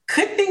about,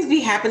 could things be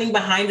happening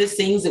behind the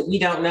scenes that we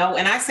don't know?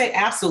 And I say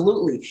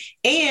absolutely.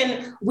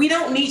 And we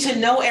don't need to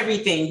know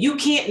everything. You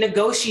can't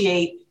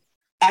negotiate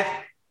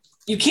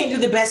you can't do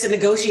the best at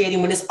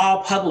negotiating when it's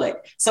all public.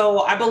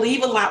 So I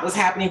believe a lot was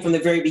happening from the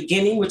very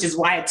beginning, which is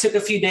why it took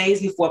a few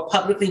days before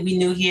publicly we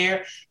knew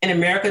here in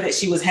America that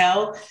she was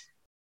held.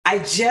 I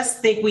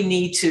just think we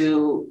need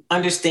to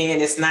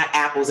understand it's not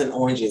apples and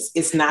oranges.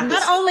 It's not.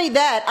 Not only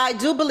that, I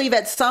do believe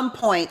at some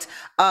point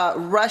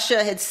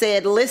Russia had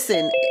said,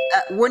 listen,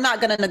 we're not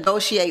going to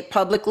negotiate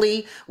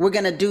publicly. We're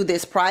going to do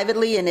this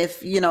privately. And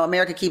if,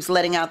 America keeps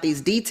letting out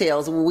these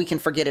details, we can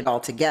forget it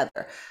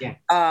altogether.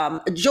 Yeah.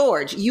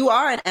 George, you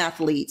are an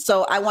athlete.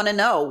 So I want to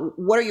know,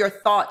 what are your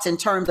thoughts in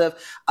terms of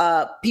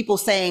people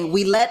saying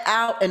we let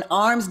out an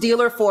arms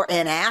dealer for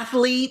an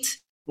athlete?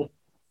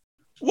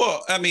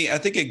 Well, I mean, I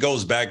think it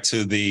goes back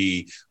to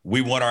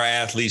we want our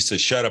athletes to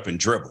shut up and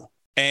dribble.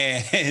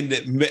 And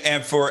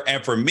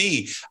for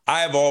me,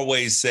 I've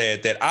always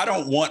said that I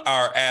don't want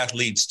our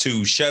athletes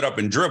to shut up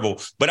and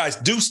dribble, but I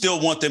do still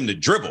want them to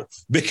dribble,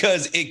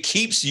 because it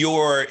keeps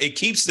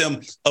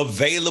them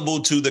available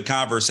to the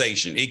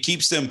conversation. It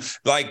keeps them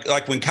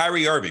like when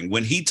Kyrie Irving,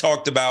 when he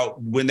talked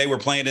about when they were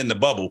playing in the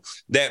bubble,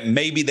 that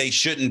maybe they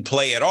shouldn't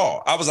play at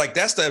all. I was like,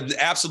 that's the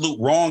absolute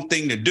wrong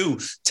thing to do.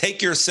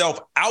 Take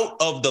yourself out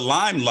of the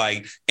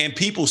limelight and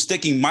people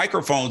sticking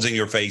microphones in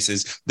your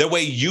faces. That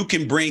way you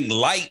can bring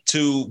light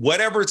to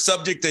whatever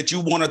subject that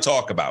you want to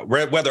talk about,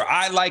 whether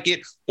I like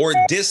it or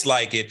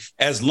dislike it.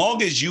 As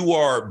long as you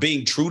are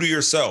being true to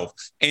yourself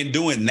and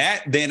doing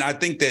that, then I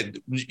think that,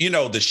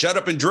 the shut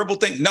up and dribble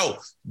thing, no,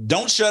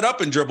 don't shut up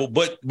and dribble,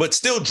 but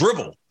still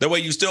dribble. That way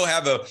you still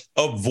have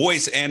a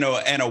voice and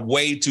a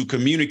way to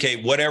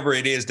communicate whatever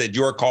it is that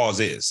your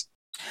cause is.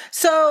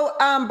 So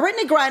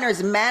Brittney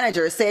Griner's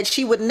manager said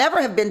she would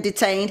never have been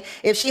detained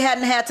if she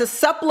hadn't had to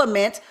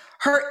supplement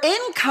her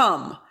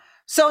income.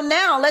 So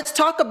now let's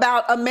talk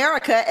about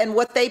America and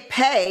what they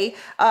pay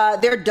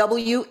their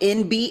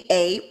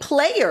WNBA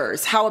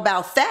players. How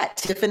about that,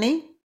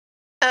 Tiffany?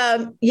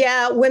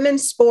 Yeah,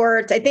 women's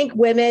sports. I think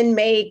women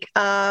make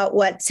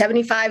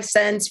 75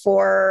 cents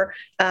for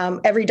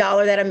every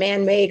dollar that a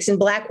man makes, and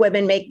Black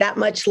women make that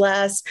much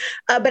less.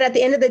 But at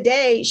the end of the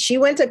day, she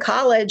went to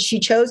college. She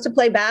chose to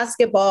play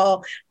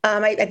basketball.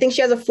 I think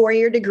she has a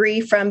 4-year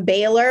degree from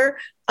Baylor.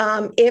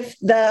 If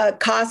the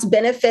cost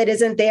benefit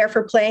isn't there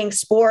for playing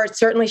sports,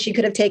 certainly she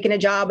could have taken a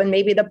job in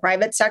maybe the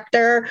private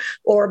sector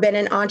or been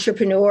an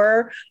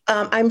entrepreneur.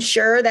 I'm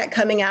sure that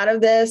coming out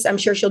of this, I'm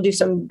sure she'll do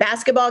some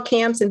basketball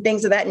camps and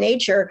things of that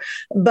nature.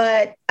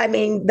 But I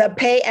mean, the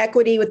pay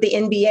equity with the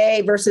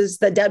NBA versus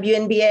the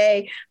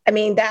WNBA,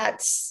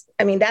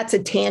 that's a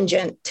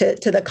tangent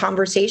to the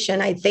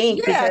conversation, I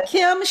think. Yeah,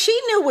 Kim, she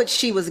knew what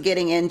she was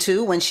getting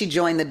into when she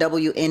joined the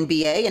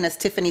WNBA. And as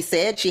Tiffany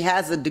said, she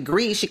has a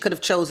degree. She could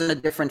have chosen a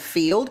different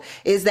field.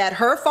 Is that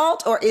her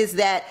fault, or is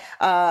that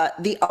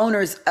the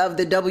owners of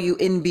the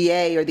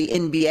WNBA or the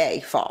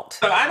NBA fault?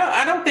 So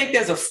I don't think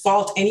there's a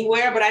fault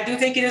anywhere, but I do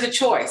think it is a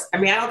choice. I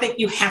mean, I don't think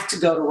you have to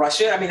go to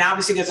Russia. I mean,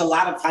 obviously there's a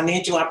lot of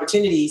financial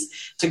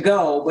opportunities to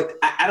go, but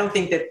I don't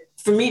think that,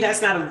 for me,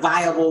 that's not a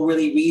viable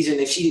really reason.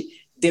 If she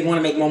did want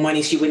to make more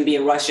money, she wouldn't be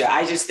in Russia.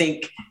 I just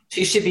think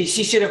she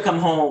should have come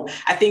home.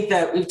 I think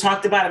that we've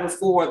talked about it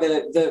before,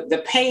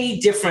 the pay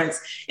difference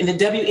in the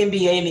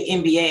WNBA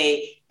and the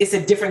NBA, it's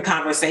a different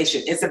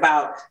conversation. It's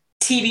about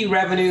TV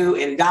revenue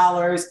and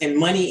dollars and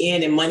money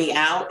in and money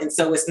out. And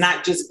so it's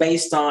not just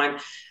based on,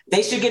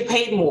 they should get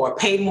paid more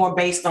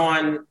based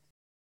on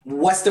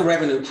what's the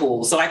revenue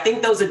pool. So I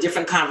think those are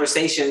different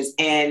conversations.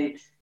 And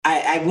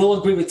I will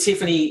agree with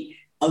Tiffany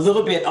a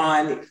little bit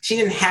on, she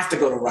didn't have to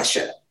go to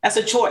Russia. That's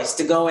a choice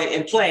to go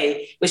and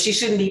play, but she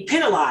shouldn't be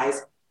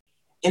penalized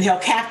and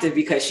held captive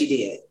because she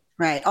did.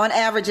 Right. On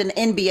average, an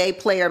NBA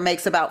player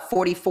makes about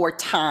 44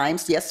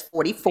 times, yes,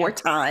 44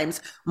 times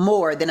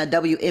more than a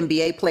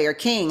WNBA player.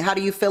 King, how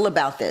do you feel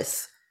about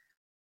this?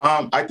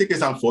 I think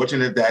it's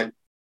unfortunate that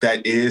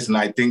is, and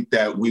I think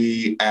that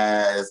we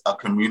as a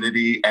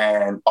community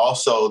and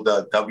also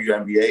the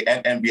WNBA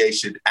and NBA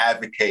should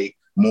advocate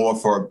more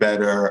for a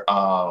better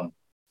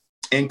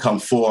income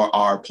for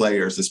our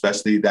players,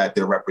 especially that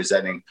they're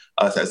representing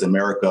us as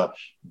America.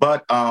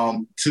 But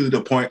to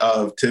the point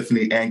of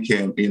Tiffany and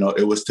Kim,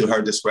 it was to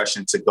her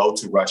discretion to go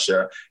to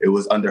Russia. It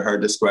was under her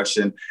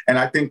discretion. And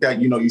I think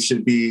that, you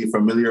should be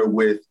familiar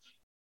with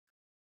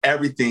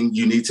everything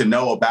you need to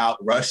know about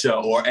Russia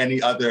or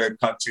any other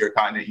country or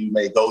continent you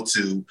may go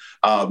to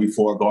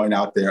before going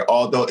out there.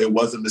 Although it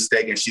was a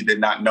mistake and she did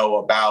not know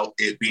about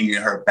it being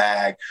in her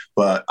bag.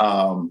 But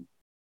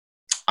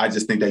I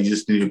just think that you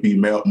just need to be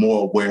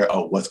more aware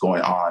of what's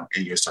going on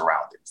in your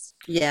surroundings.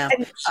 Yeah.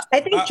 And I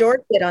think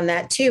George hit on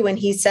that too when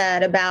he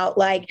said about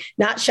like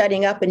not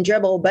shutting up and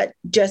dribble, but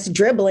just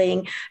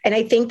dribbling. And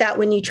I think that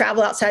when you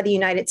travel outside the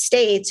United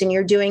States and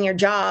you're doing your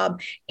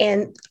job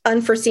and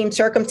unforeseen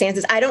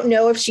circumstances, I don't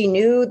know if she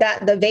knew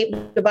that the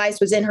vape device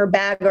was in her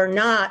bag or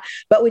not,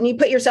 but when you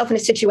put yourself in a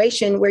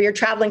situation where you're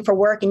traveling for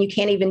work and you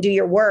can't even do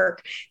your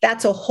work,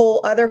 that's a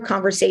whole other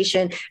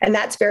conversation. And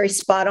that's very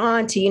spot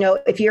on to,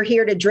 if you're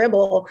here to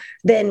dribble,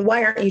 then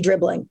why aren't you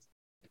dribbling?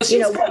 She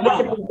was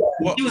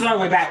on her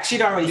way back.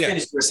 She'd already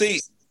finished.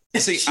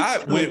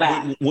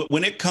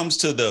 When it comes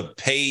to the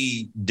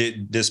pay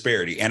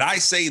disparity, and I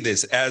say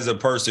this as a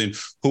person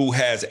who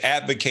has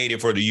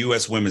advocated for the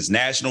U.S. women's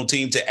national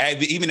team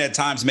to even at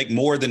times make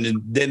more than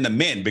the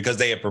men because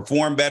they have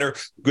performed better,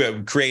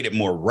 created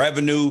more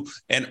revenue,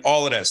 and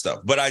all of that stuff.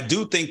 But I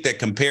do think that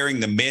comparing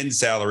the men's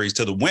salaries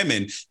to the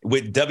women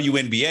with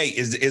WNBA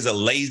is a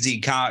lazy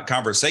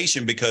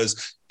conversation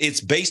because it's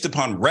based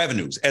upon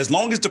revenues. As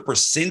long as the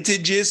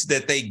percentages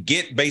that they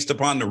get based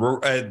upon the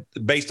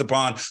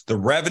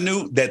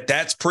revenue,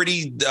 that's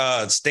pretty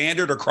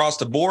standard across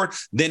the board,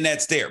 then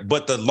that's there.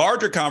 But the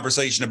larger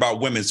conversation about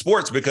women's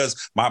sports,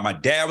 because my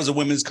dad was a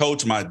women's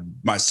coach,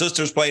 my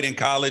sisters played in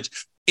college.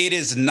 It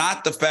is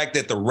not the fact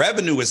that the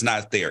revenue is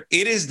not there.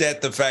 It is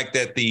that the fact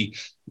that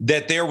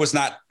that there was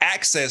not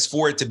access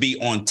for it to be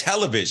on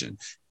television.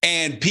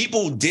 And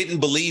people didn't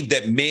believe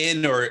that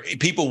men or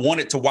people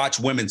wanted to watch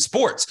women's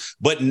sports.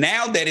 But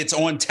now that it's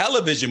on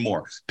television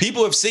more,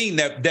 people have seen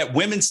that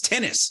women's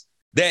tennis,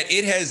 that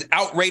it has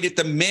outrated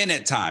the men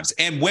at times,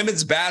 and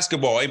women's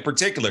basketball in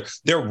particular,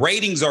 their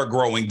ratings are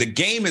growing. The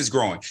game is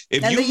growing.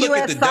 If and you the look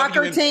US at the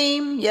soccer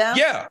team,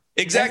 yeah,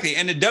 exactly.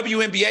 And the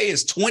WNBA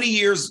is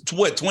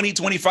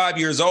 25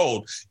 years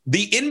old.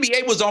 The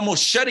NBA was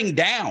almost shutting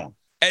down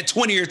at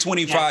 20 or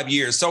 25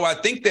 years. So I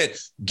think that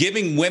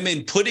giving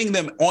women, putting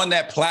them on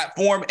that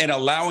platform and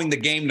allowing the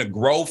game to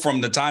grow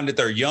from the time that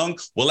they're young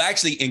will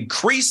actually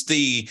increase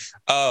the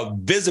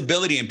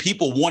visibility and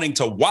people wanting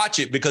to watch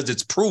it because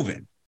it's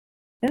proven.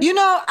 You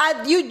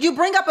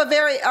bring up a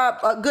very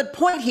a good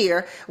point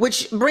here,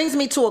 which brings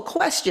me to a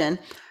question.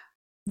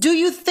 Do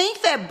you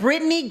think that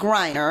Brittney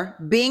Griner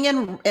being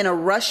in a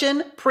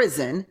Russian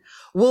prison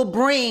will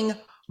bring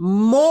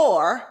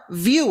more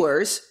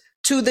viewers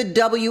to the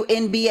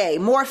WNBA,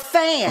 more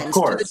fans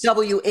to the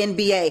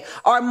WNBA?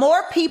 Are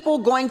more people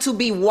going to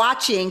be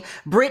watching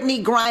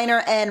Brittney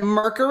Griner and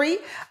Mercury?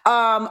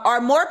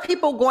 Are more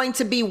people going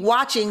to be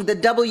watching the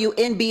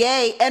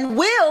WNBA? And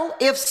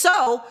if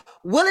so,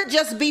 will it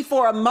just be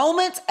for a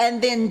moment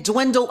and then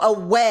dwindle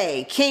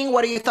away? King,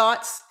 what are your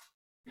thoughts?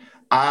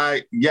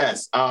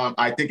 Yes,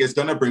 I think it's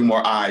going to bring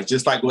more eyes,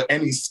 just like with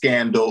any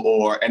scandal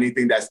or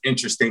anything that's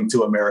interesting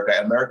to America.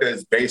 America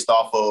is based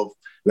off of,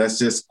 let's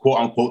just quote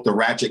unquote, the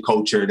ratchet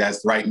culture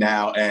that's right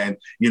now. And,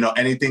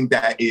 anything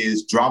that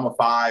is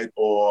dramified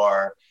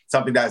or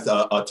something that's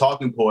a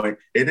talking point,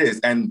 it is.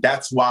 And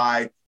that's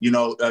why,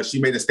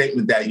 she made a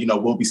statement that,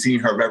 we'll be seeing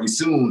her very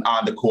soon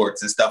on the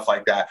courts and stuff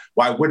like that.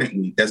 Why wouldn't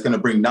we? That's going to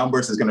bring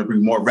numbers. It's going to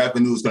bring more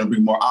revenue. It's going to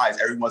bring more eyes.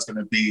 Everyone's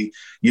going to be,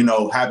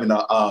 having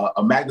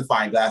a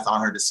magnifying glass on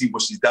her to see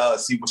what she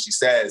does, see what she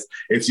says,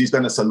 if she's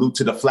going to salute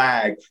to the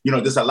flag.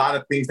 There's a lot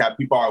of things that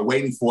people are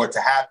waiting for to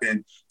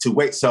happen to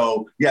wait.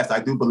 So, yes, I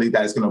do believe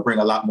that it's going to bring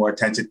a lot more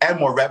attention and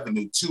more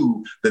revenue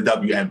to the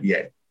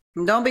WNBA.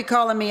 Don't be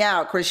calling me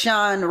out.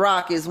 Krishan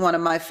Rock is one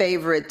of my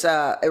favorite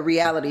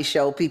reality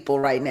show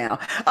people right now.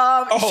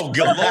 Oh,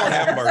 good Lord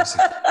have mercy.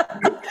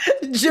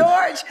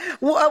 George,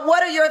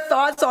 what are your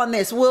thoughts on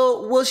this?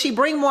 Will she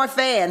bring more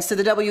fans to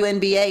the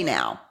WNBA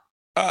now?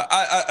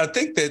 I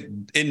think that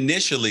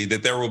initially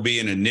that there will be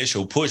an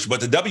initial push,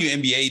 but the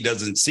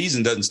WNBA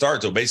season doesn't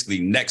start till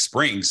basically next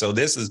spring. So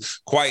this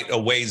is quite a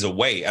ways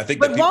away. I think.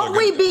 But won't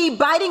we be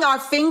biting our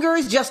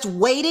fingers just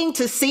waiting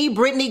to see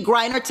Brittney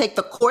Griner take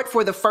the court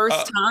for the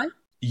first time?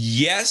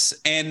 Yes.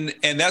 And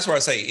that's where I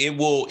say it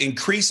will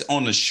increase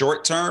on the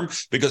short term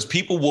because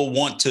people will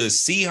want to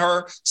see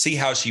her, see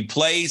how she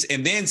plays,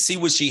 and then see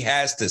what she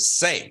has to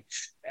say.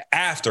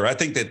 After, I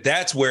think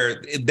that's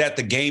where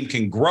the game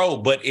can grow.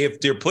 But if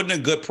they're putting a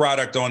good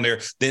product on there,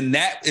 then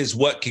that is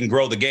what can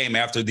grow the game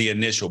after the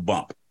initial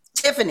bump.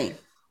 Tiffany.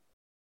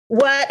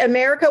 what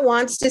America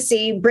wants to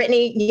see.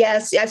 Brittney,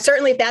 yes,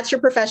 certainly if that's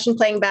your profession,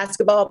 playing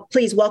basketball,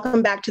 please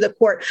welcome back to the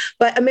court.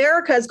 But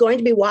America is going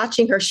to be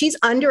watching her. She's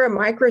under a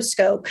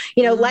microscope.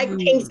 Like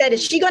King said,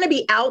 is she going to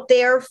be out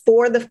there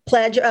for the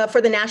pledge,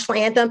 for the national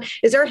anthem?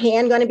 Is her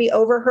hand going to be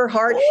over her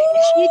heart? Is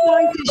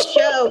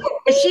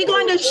she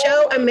going to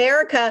show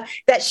America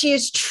that she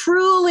is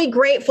truly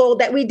grateful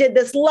that we did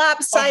this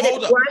lopsided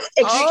exchange?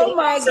 Oh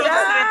my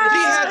God.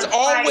 She has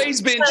always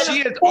been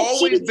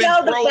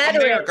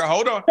pro-America.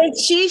 Hold on.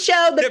 She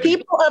showed the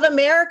people of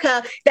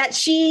America that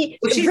she.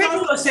 Well, she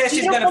also said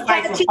she's going to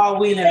fight for Paul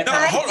Whelan. No,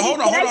 hold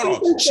on.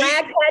 Hold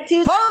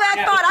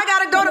that thought. I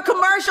got to go to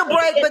commercial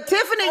break. But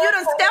Tiffany, you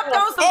done stepped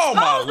on some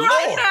toes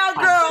right now,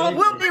 girl.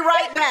 We'll be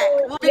right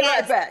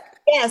back.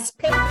 Yes.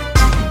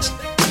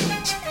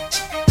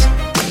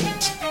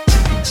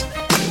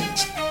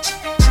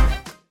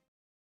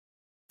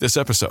 This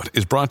episode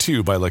is brought to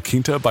you by La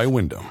Quinta by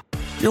Wyndham.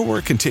 Your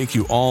work can take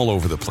you all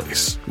over the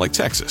place, like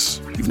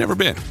Texas. You've never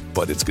been,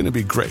 but it's going to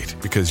be great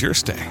because you're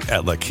staying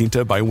at La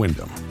Quinta by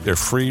Wyndham. Their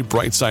free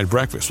Bright Side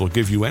breakfast will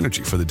give you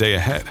energy for the day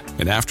ahead.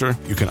 And after,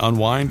 you can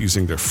unwind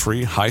using their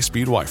free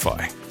high-speed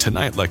Wi-Fi.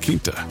 Tonight, La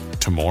Quinta.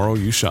 Tomorrow,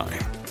 you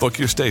shine. Book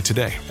your stay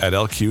today at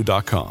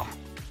lq.com.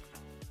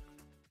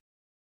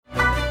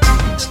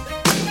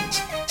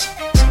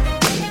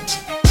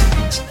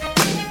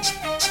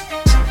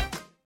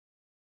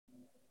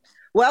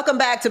 Welcome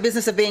back to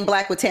Business of Being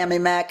Black with Tammy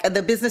Mack.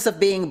 The business of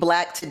being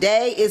Black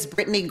today is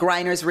Brittney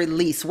Griner's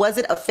release. Was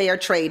it a fair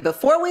trade?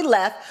 Before we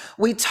left,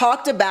 we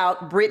talked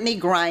about Brittney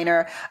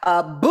Griner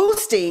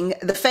boosting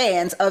the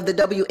fans of the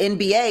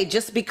WNBA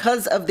just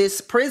because of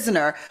this prison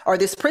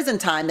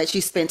time that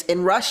she spent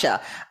in Russia.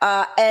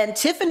 And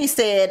Tiffany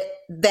said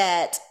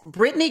that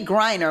Brittney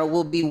Griner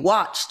will be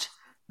watched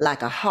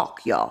like a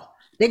hawk, y'all.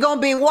 They're going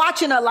to be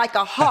watching her like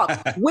a hawk.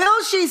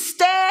 Will she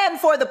stand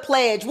for the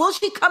pledge? Will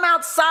she come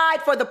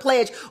outside for the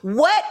pledge?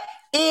 What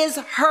is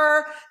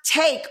her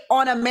take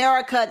on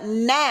America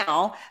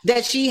now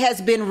that she has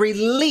been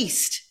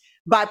released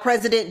by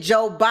President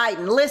Joe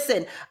Biden?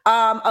 Listen,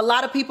 a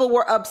lot of people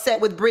were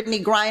upset with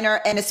Brittney Griner,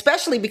 and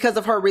especially because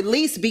of her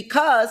release,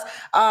 because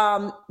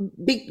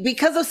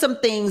of some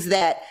things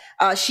that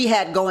she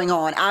had going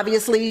on.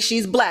 Obviously,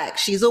 she's Black.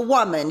 She's a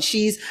woman.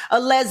 She's a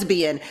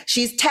lesbian.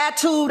 She's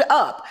tattooed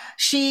up.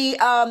 She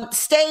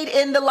stayed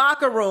in the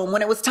locker room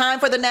when it was time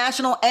for the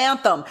national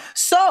anthem.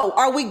 So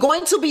are we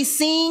going to be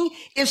seeing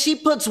if she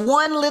puts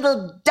one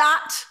little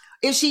dot,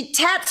 if she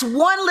tats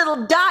one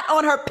little dot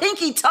on her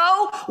pinky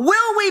toe?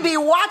 Will we be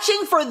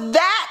watching for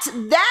that?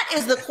 That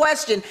is the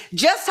question.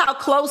 Just how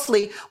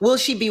closely will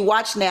she be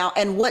watched now?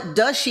 And what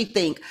does she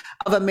think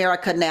of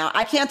America now?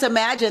 I can't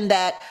imagine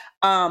that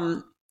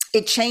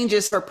it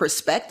changes her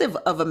perspective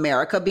of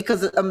America,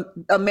 because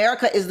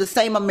America is the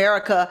same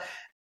America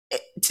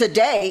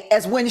today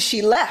as when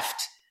she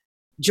left.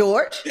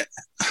 George?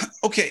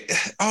 Okay.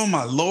 Oh,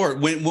 my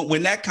Lord.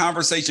 When that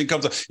conversation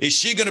comes up, is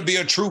she going to be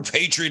a true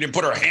patriot and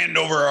put her hand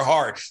over her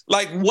heart?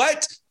 Like,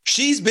 what?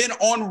 She's been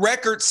on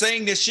record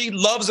saying that she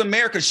loves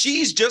America.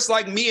 She's just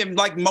like me and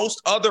like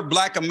most other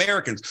Black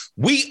Americans.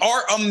 We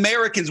are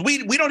Americans. We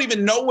don't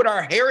even know what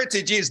our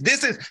heritage is.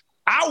 This is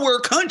our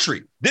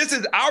country. This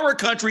is our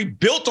country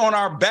built on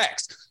our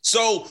backs.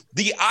 So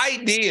the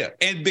idea,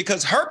 and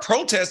because her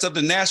protest of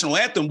the national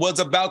anthem was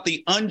about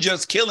the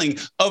unjust killing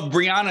of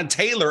Breonna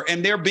Taylor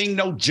and there being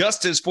no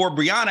justice for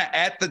Breonna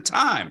at the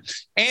time.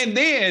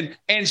 And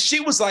she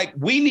was like,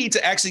 we need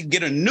to actually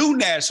get a new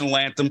national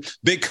anthem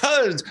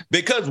because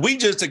we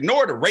just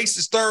ignored a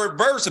racist third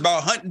verse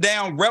about hunting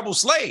down rebel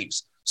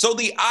slaves. So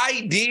the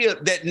idea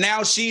that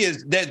now she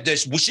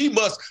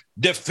must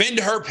defend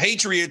her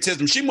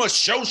patriotism, she must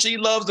show she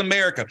loves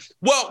America.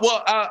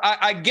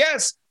 I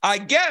guess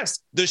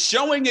the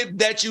showing it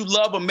that you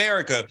love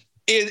America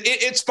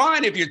it's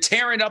fine if you're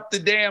tearing up the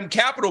damn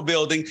Capitol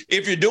building.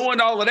 If you're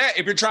doing all of that,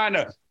 if you're trying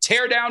to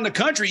tear down the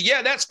country,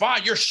 yeah, that's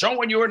fine. You're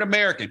showing you're an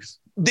American.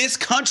 This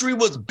country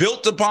was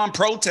built upon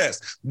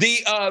protest.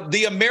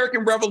 The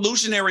American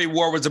Revolutionary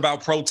War was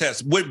about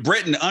protest. With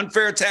Britain,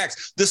 unfair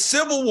tax. The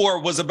Civil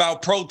War was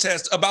about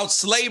protest, about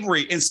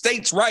slavery and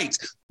states'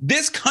 rights.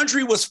 This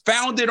country was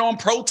founded on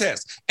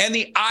protest. And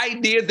the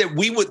idea that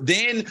we would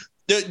then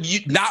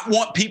not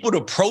want people to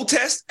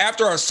protest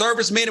after our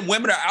servicemen and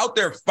women are out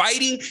there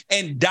fighting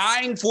and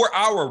dying for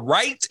our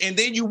rights, and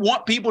then you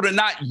want people to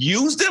not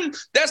use them?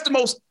 That's the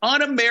most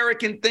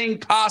un-American thing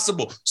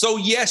possible. So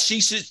yes,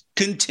 she should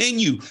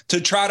continue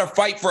to try to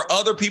fight for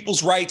other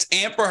people's rights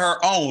and for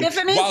her own,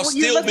 Tiffany, while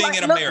still being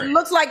an American.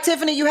 Looks like,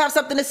 Tiffany, you have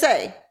something to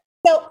say.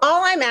 So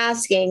all I'm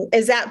asking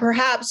is that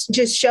perhaps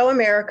just show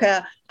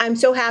America, I'm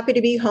so happy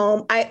to be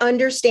home. I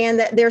understand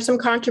that there's some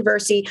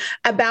controversy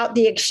about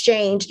the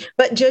exchange,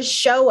 but just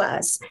show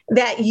us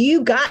that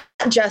you got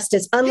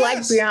justice, unlike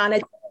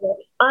Breonna,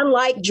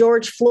 unlike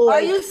George Floyd.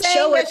 Are you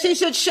saying that she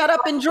should shut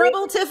up and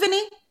dribble,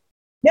 Tiffany?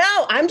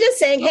 No, I'm just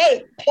saying,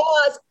 hey,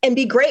 pause and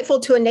be grateful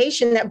to a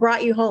nation that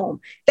brought you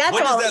home. That's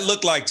what all. Does that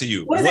look like to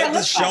you? What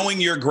does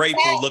showing you're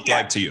grateful look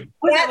like to you?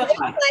 That looks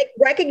like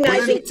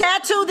recognizing. Did she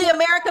tattoo the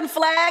American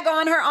flag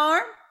on her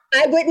arm?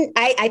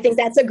 I think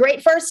that's a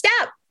great first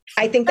step.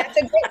 I think that's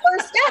a great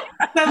first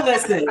step. So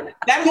listen,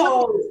 that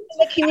whole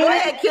Go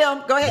ahead,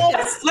 Kim. Go ahead,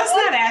 Kim. Let's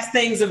not ask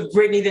things of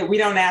Brittney that we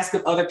don't ask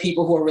of other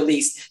people who are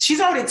released.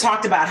 She's already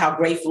talked about how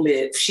grateful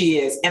she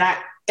is. And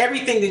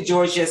everything that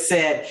George just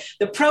said,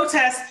 the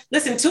protest,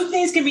 listen, two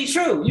things can be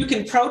true. You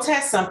can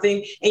protest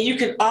something and you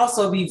can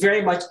also be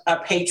very much a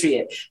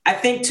patriot. I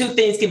think two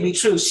things can be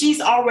true.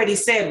 She's already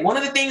said, one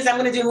of the things I'm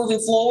going to do moving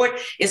forward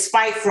is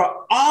fight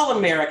for all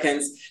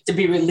Americans to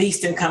be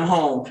released and come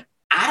home.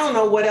 I don't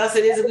know what else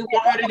it is that we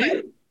want her to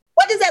do.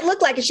 What does that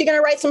look like? Is she going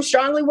to write some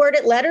strongly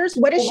worded letters?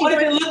 What does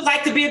it look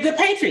like to be a good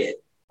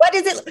patriot? What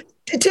is it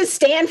to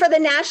stand for the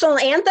national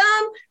anthem?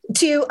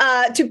 To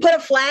put a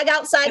flag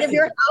outside of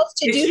your house?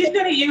 She's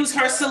going to use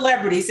her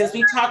celebrity, since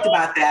we talked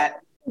about that,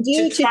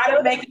 to try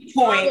to make a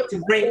point to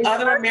bring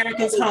other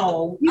Americans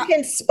home. You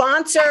can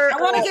sponsor.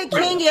 I want to get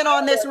King in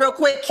on this real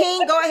quick.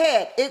 King, go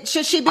ahead.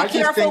 Should she be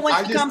careful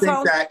when she comes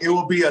home? That it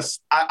will be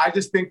I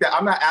just think that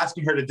I'm not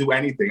asking her to do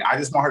anything. I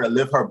just want her to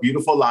live her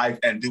beautiful life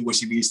and do what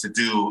she needs to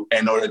do.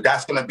 And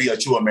that's going to be a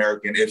true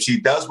American. If she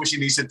does what she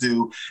needs to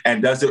do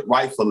and does it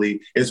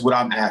rightfully, is what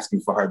I'm asking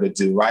for her to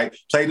do, right?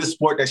 Play the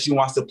sport that she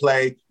wants to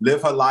play,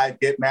 live her life,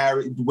 get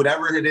married,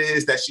 whatever it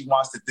is that she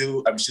wants to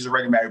do. I mean, she's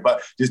already married,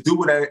 but just do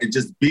whatever and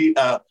just be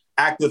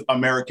active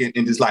American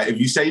in this life. If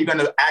you say you're going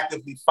to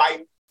actively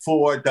fight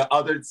for the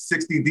other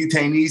 60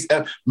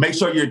 detainees, make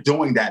sure you're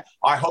doing that.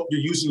 I hope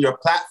you're using your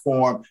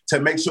platform to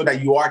make sure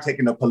that you are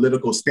taking a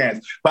political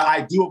stance. But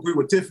I do agree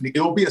with Tiffany. It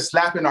will be a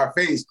slap in our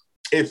face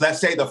if, let's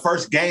say, the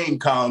first game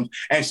comes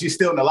and she's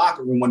still in the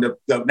locker room when the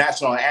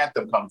national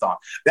anthem comes on.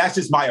 That's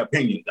just my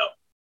opinion, though.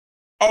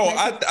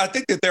 Oh, I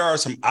think that there are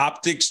some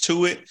optics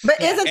to it.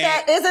 But isn't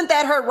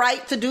that her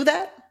right to do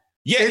that?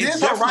 Yeah, it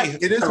is her right.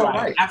 It is her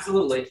right.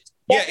 Absolutely.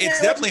 Yeah,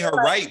 it's definitely her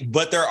right,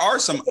 but there are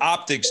some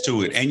optics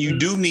to it. And you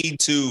do need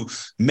to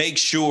make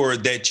sure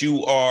that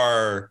you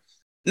are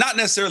not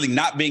necessarily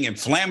not being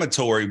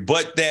inflammatory,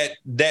 but that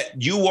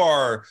you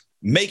are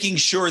making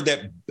sure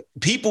that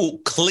people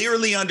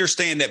clearly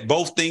understand that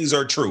both things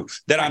are true,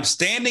 that I'm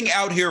standing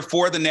out here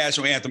for the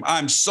national anthem.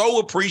 I'm so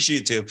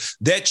appreciative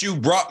that you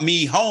brought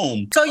me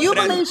home. So you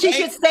believe she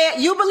should stay?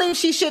 You believe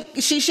she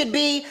should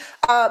be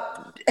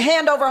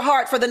hand over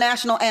heart for the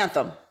national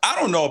anthem? I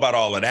don't know about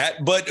all of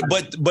that, but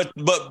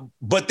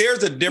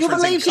there's a difference. You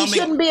believe she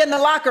shouldn't be in the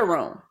locker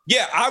room?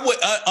 Yeah, I would.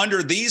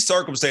 Under these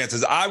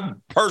circumstances, I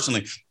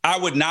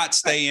would not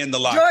stay in the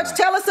locker room. George,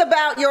 tell us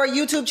about your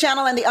YouTube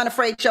channel and the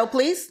Unafraid Show,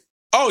 please.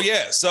 Oh,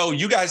 yeah. So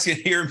you guys can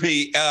hear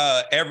me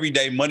every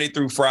day, Monday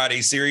through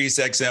Friday, Sirius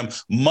XM,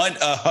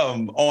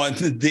 on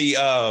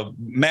the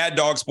Mad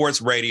Dog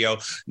Sports Radio,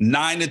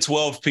 9 to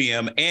 12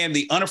 p.m. and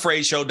the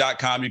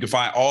unafraidshow.com. You can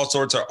find all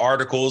sorts of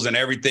articles and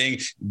everything.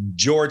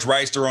 George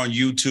Reister on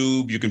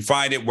YouTube. You can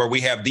find it where we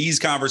have these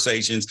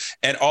conversations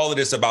and all of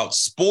this about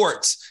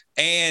sports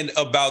and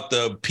about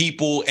the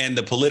people and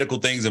the political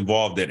things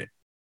involved in it.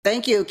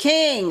 Thank you.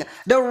 King,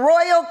 the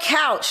Royal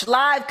Couch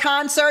live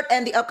concert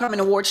and the upcoming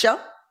award show.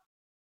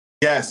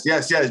 Yes.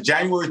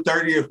 January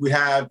 30th, we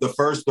have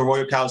the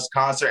Royal Couch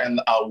concert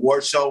and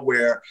award show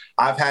where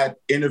I've had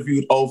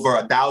interviewed over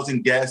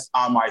 1,000 guests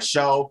on my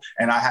show,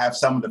 and I have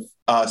some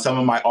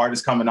of my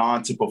artists coming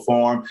on to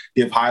perform,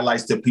 give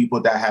highlights to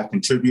people that have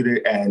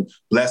contributed and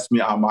blessed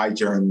me on my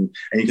journey.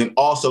 And you can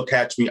also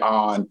catch me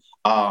on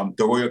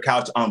the Royal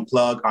Couch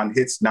Unplugged on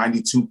Hits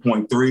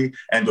 92.3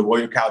 and the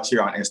Royal Couch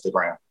here on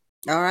Instagram.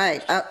 All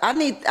right. I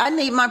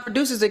need my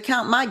producers to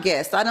count my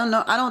guests. I don't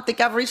know. I don't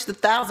think I've reached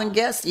 1,000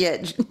 guests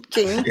yet,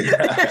 King.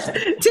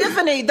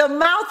 Tiffany, the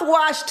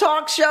Mouthwash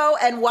Talk Show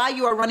and why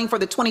you are running for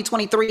the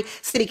 2023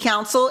 City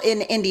Council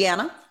in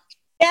Indiana.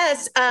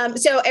 Yes.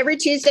 So every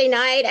Tuesday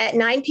night at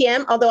 9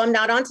 p.m., although I'm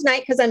not on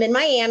tonight because I'm in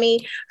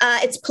Miami,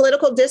 it's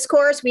political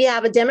discourse. We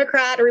have a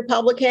Democrat, a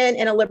Republican,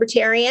 and a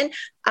Libertarian.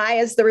 I,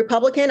 as the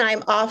Republican,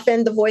 I'm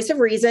often the voice of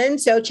reason.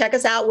 So check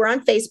us out. We're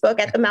on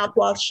Facebook at The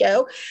Mouthwash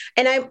Show.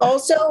 And I'm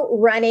also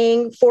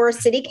running for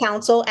City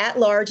Council at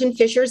large in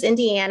Fishers,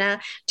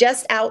 Indiana,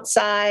 just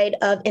outside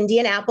of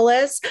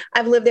Indianapolis.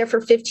 I've lived there for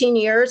 15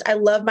 years. I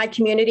love my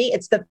community.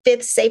 It's the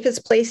 5th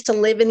safest place to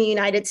live in the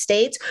United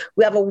States.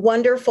 We have a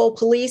wonderful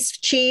police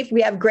chief.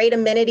 We have great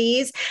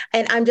amenities.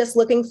 And I'm just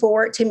looking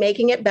forward to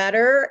making it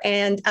better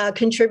and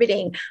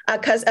contributing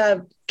because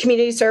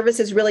community service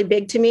is really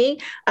big to me.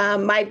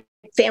 My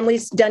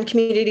family's done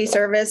community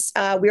service.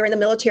 We were in the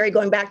military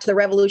going back to the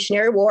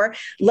Revolutionary War.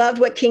 Loved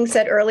what King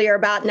said earlier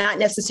about not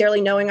necessarily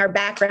knowing our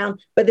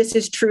background, but this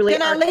is truly.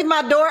 Can I leave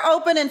my door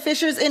open in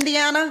Fishers,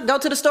 Indiana? Go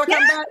to the store,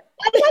 come back?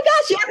 Oh my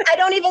gosh, yes, I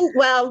don't even,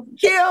 well.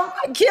 Kim,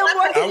 what can you tell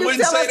us? I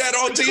wouldn't say that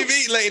on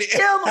TV, lady.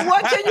 Kim,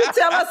 what can you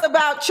tell us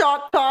about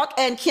Chalk Talk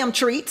and Kim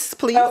Treats,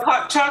 please?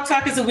 Chalk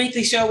Talk is a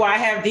weekly show where I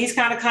have these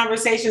kind of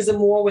conversations and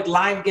more with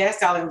live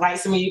guests. I'll invite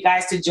some of you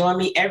guys to join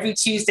me every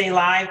Tuesday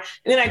live.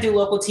 And then I do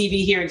local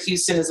TV here in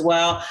Houston as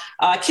well.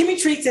 Kimmy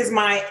Treats is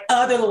my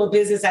other little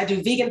business. I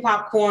do vegan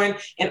popcorn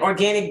and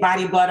organic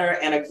body butter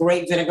and a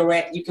great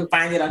vinaigrette. You can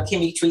find it on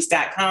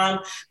kimmytreats.com.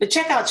 But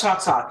check out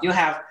Chalk Talk. You'll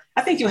have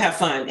I think you'll have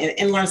fun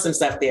and learn some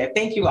stuff there.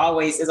 Thank you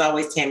as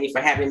always, Tammy,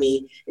 for having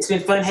me. It's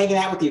been fun hanging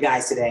out with you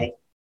guys today.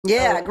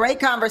 Yeah,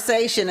 great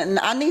conversation. And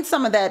I need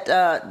some of that,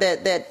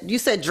 that you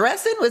said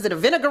dressing. Was it a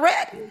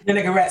vinaigrette?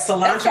 Vinaigrette,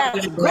 cilantro. That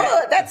sounds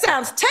good. That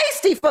sounds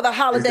tasty for the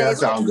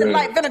holidays.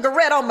 Like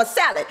vinaigrette on my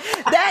salad.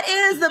 That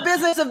is the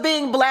business of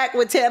being Black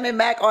with Tammy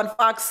Mack on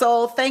Fox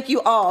Soul. Thank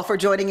you all for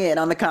joining in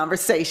on the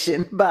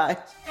conversation. Bye.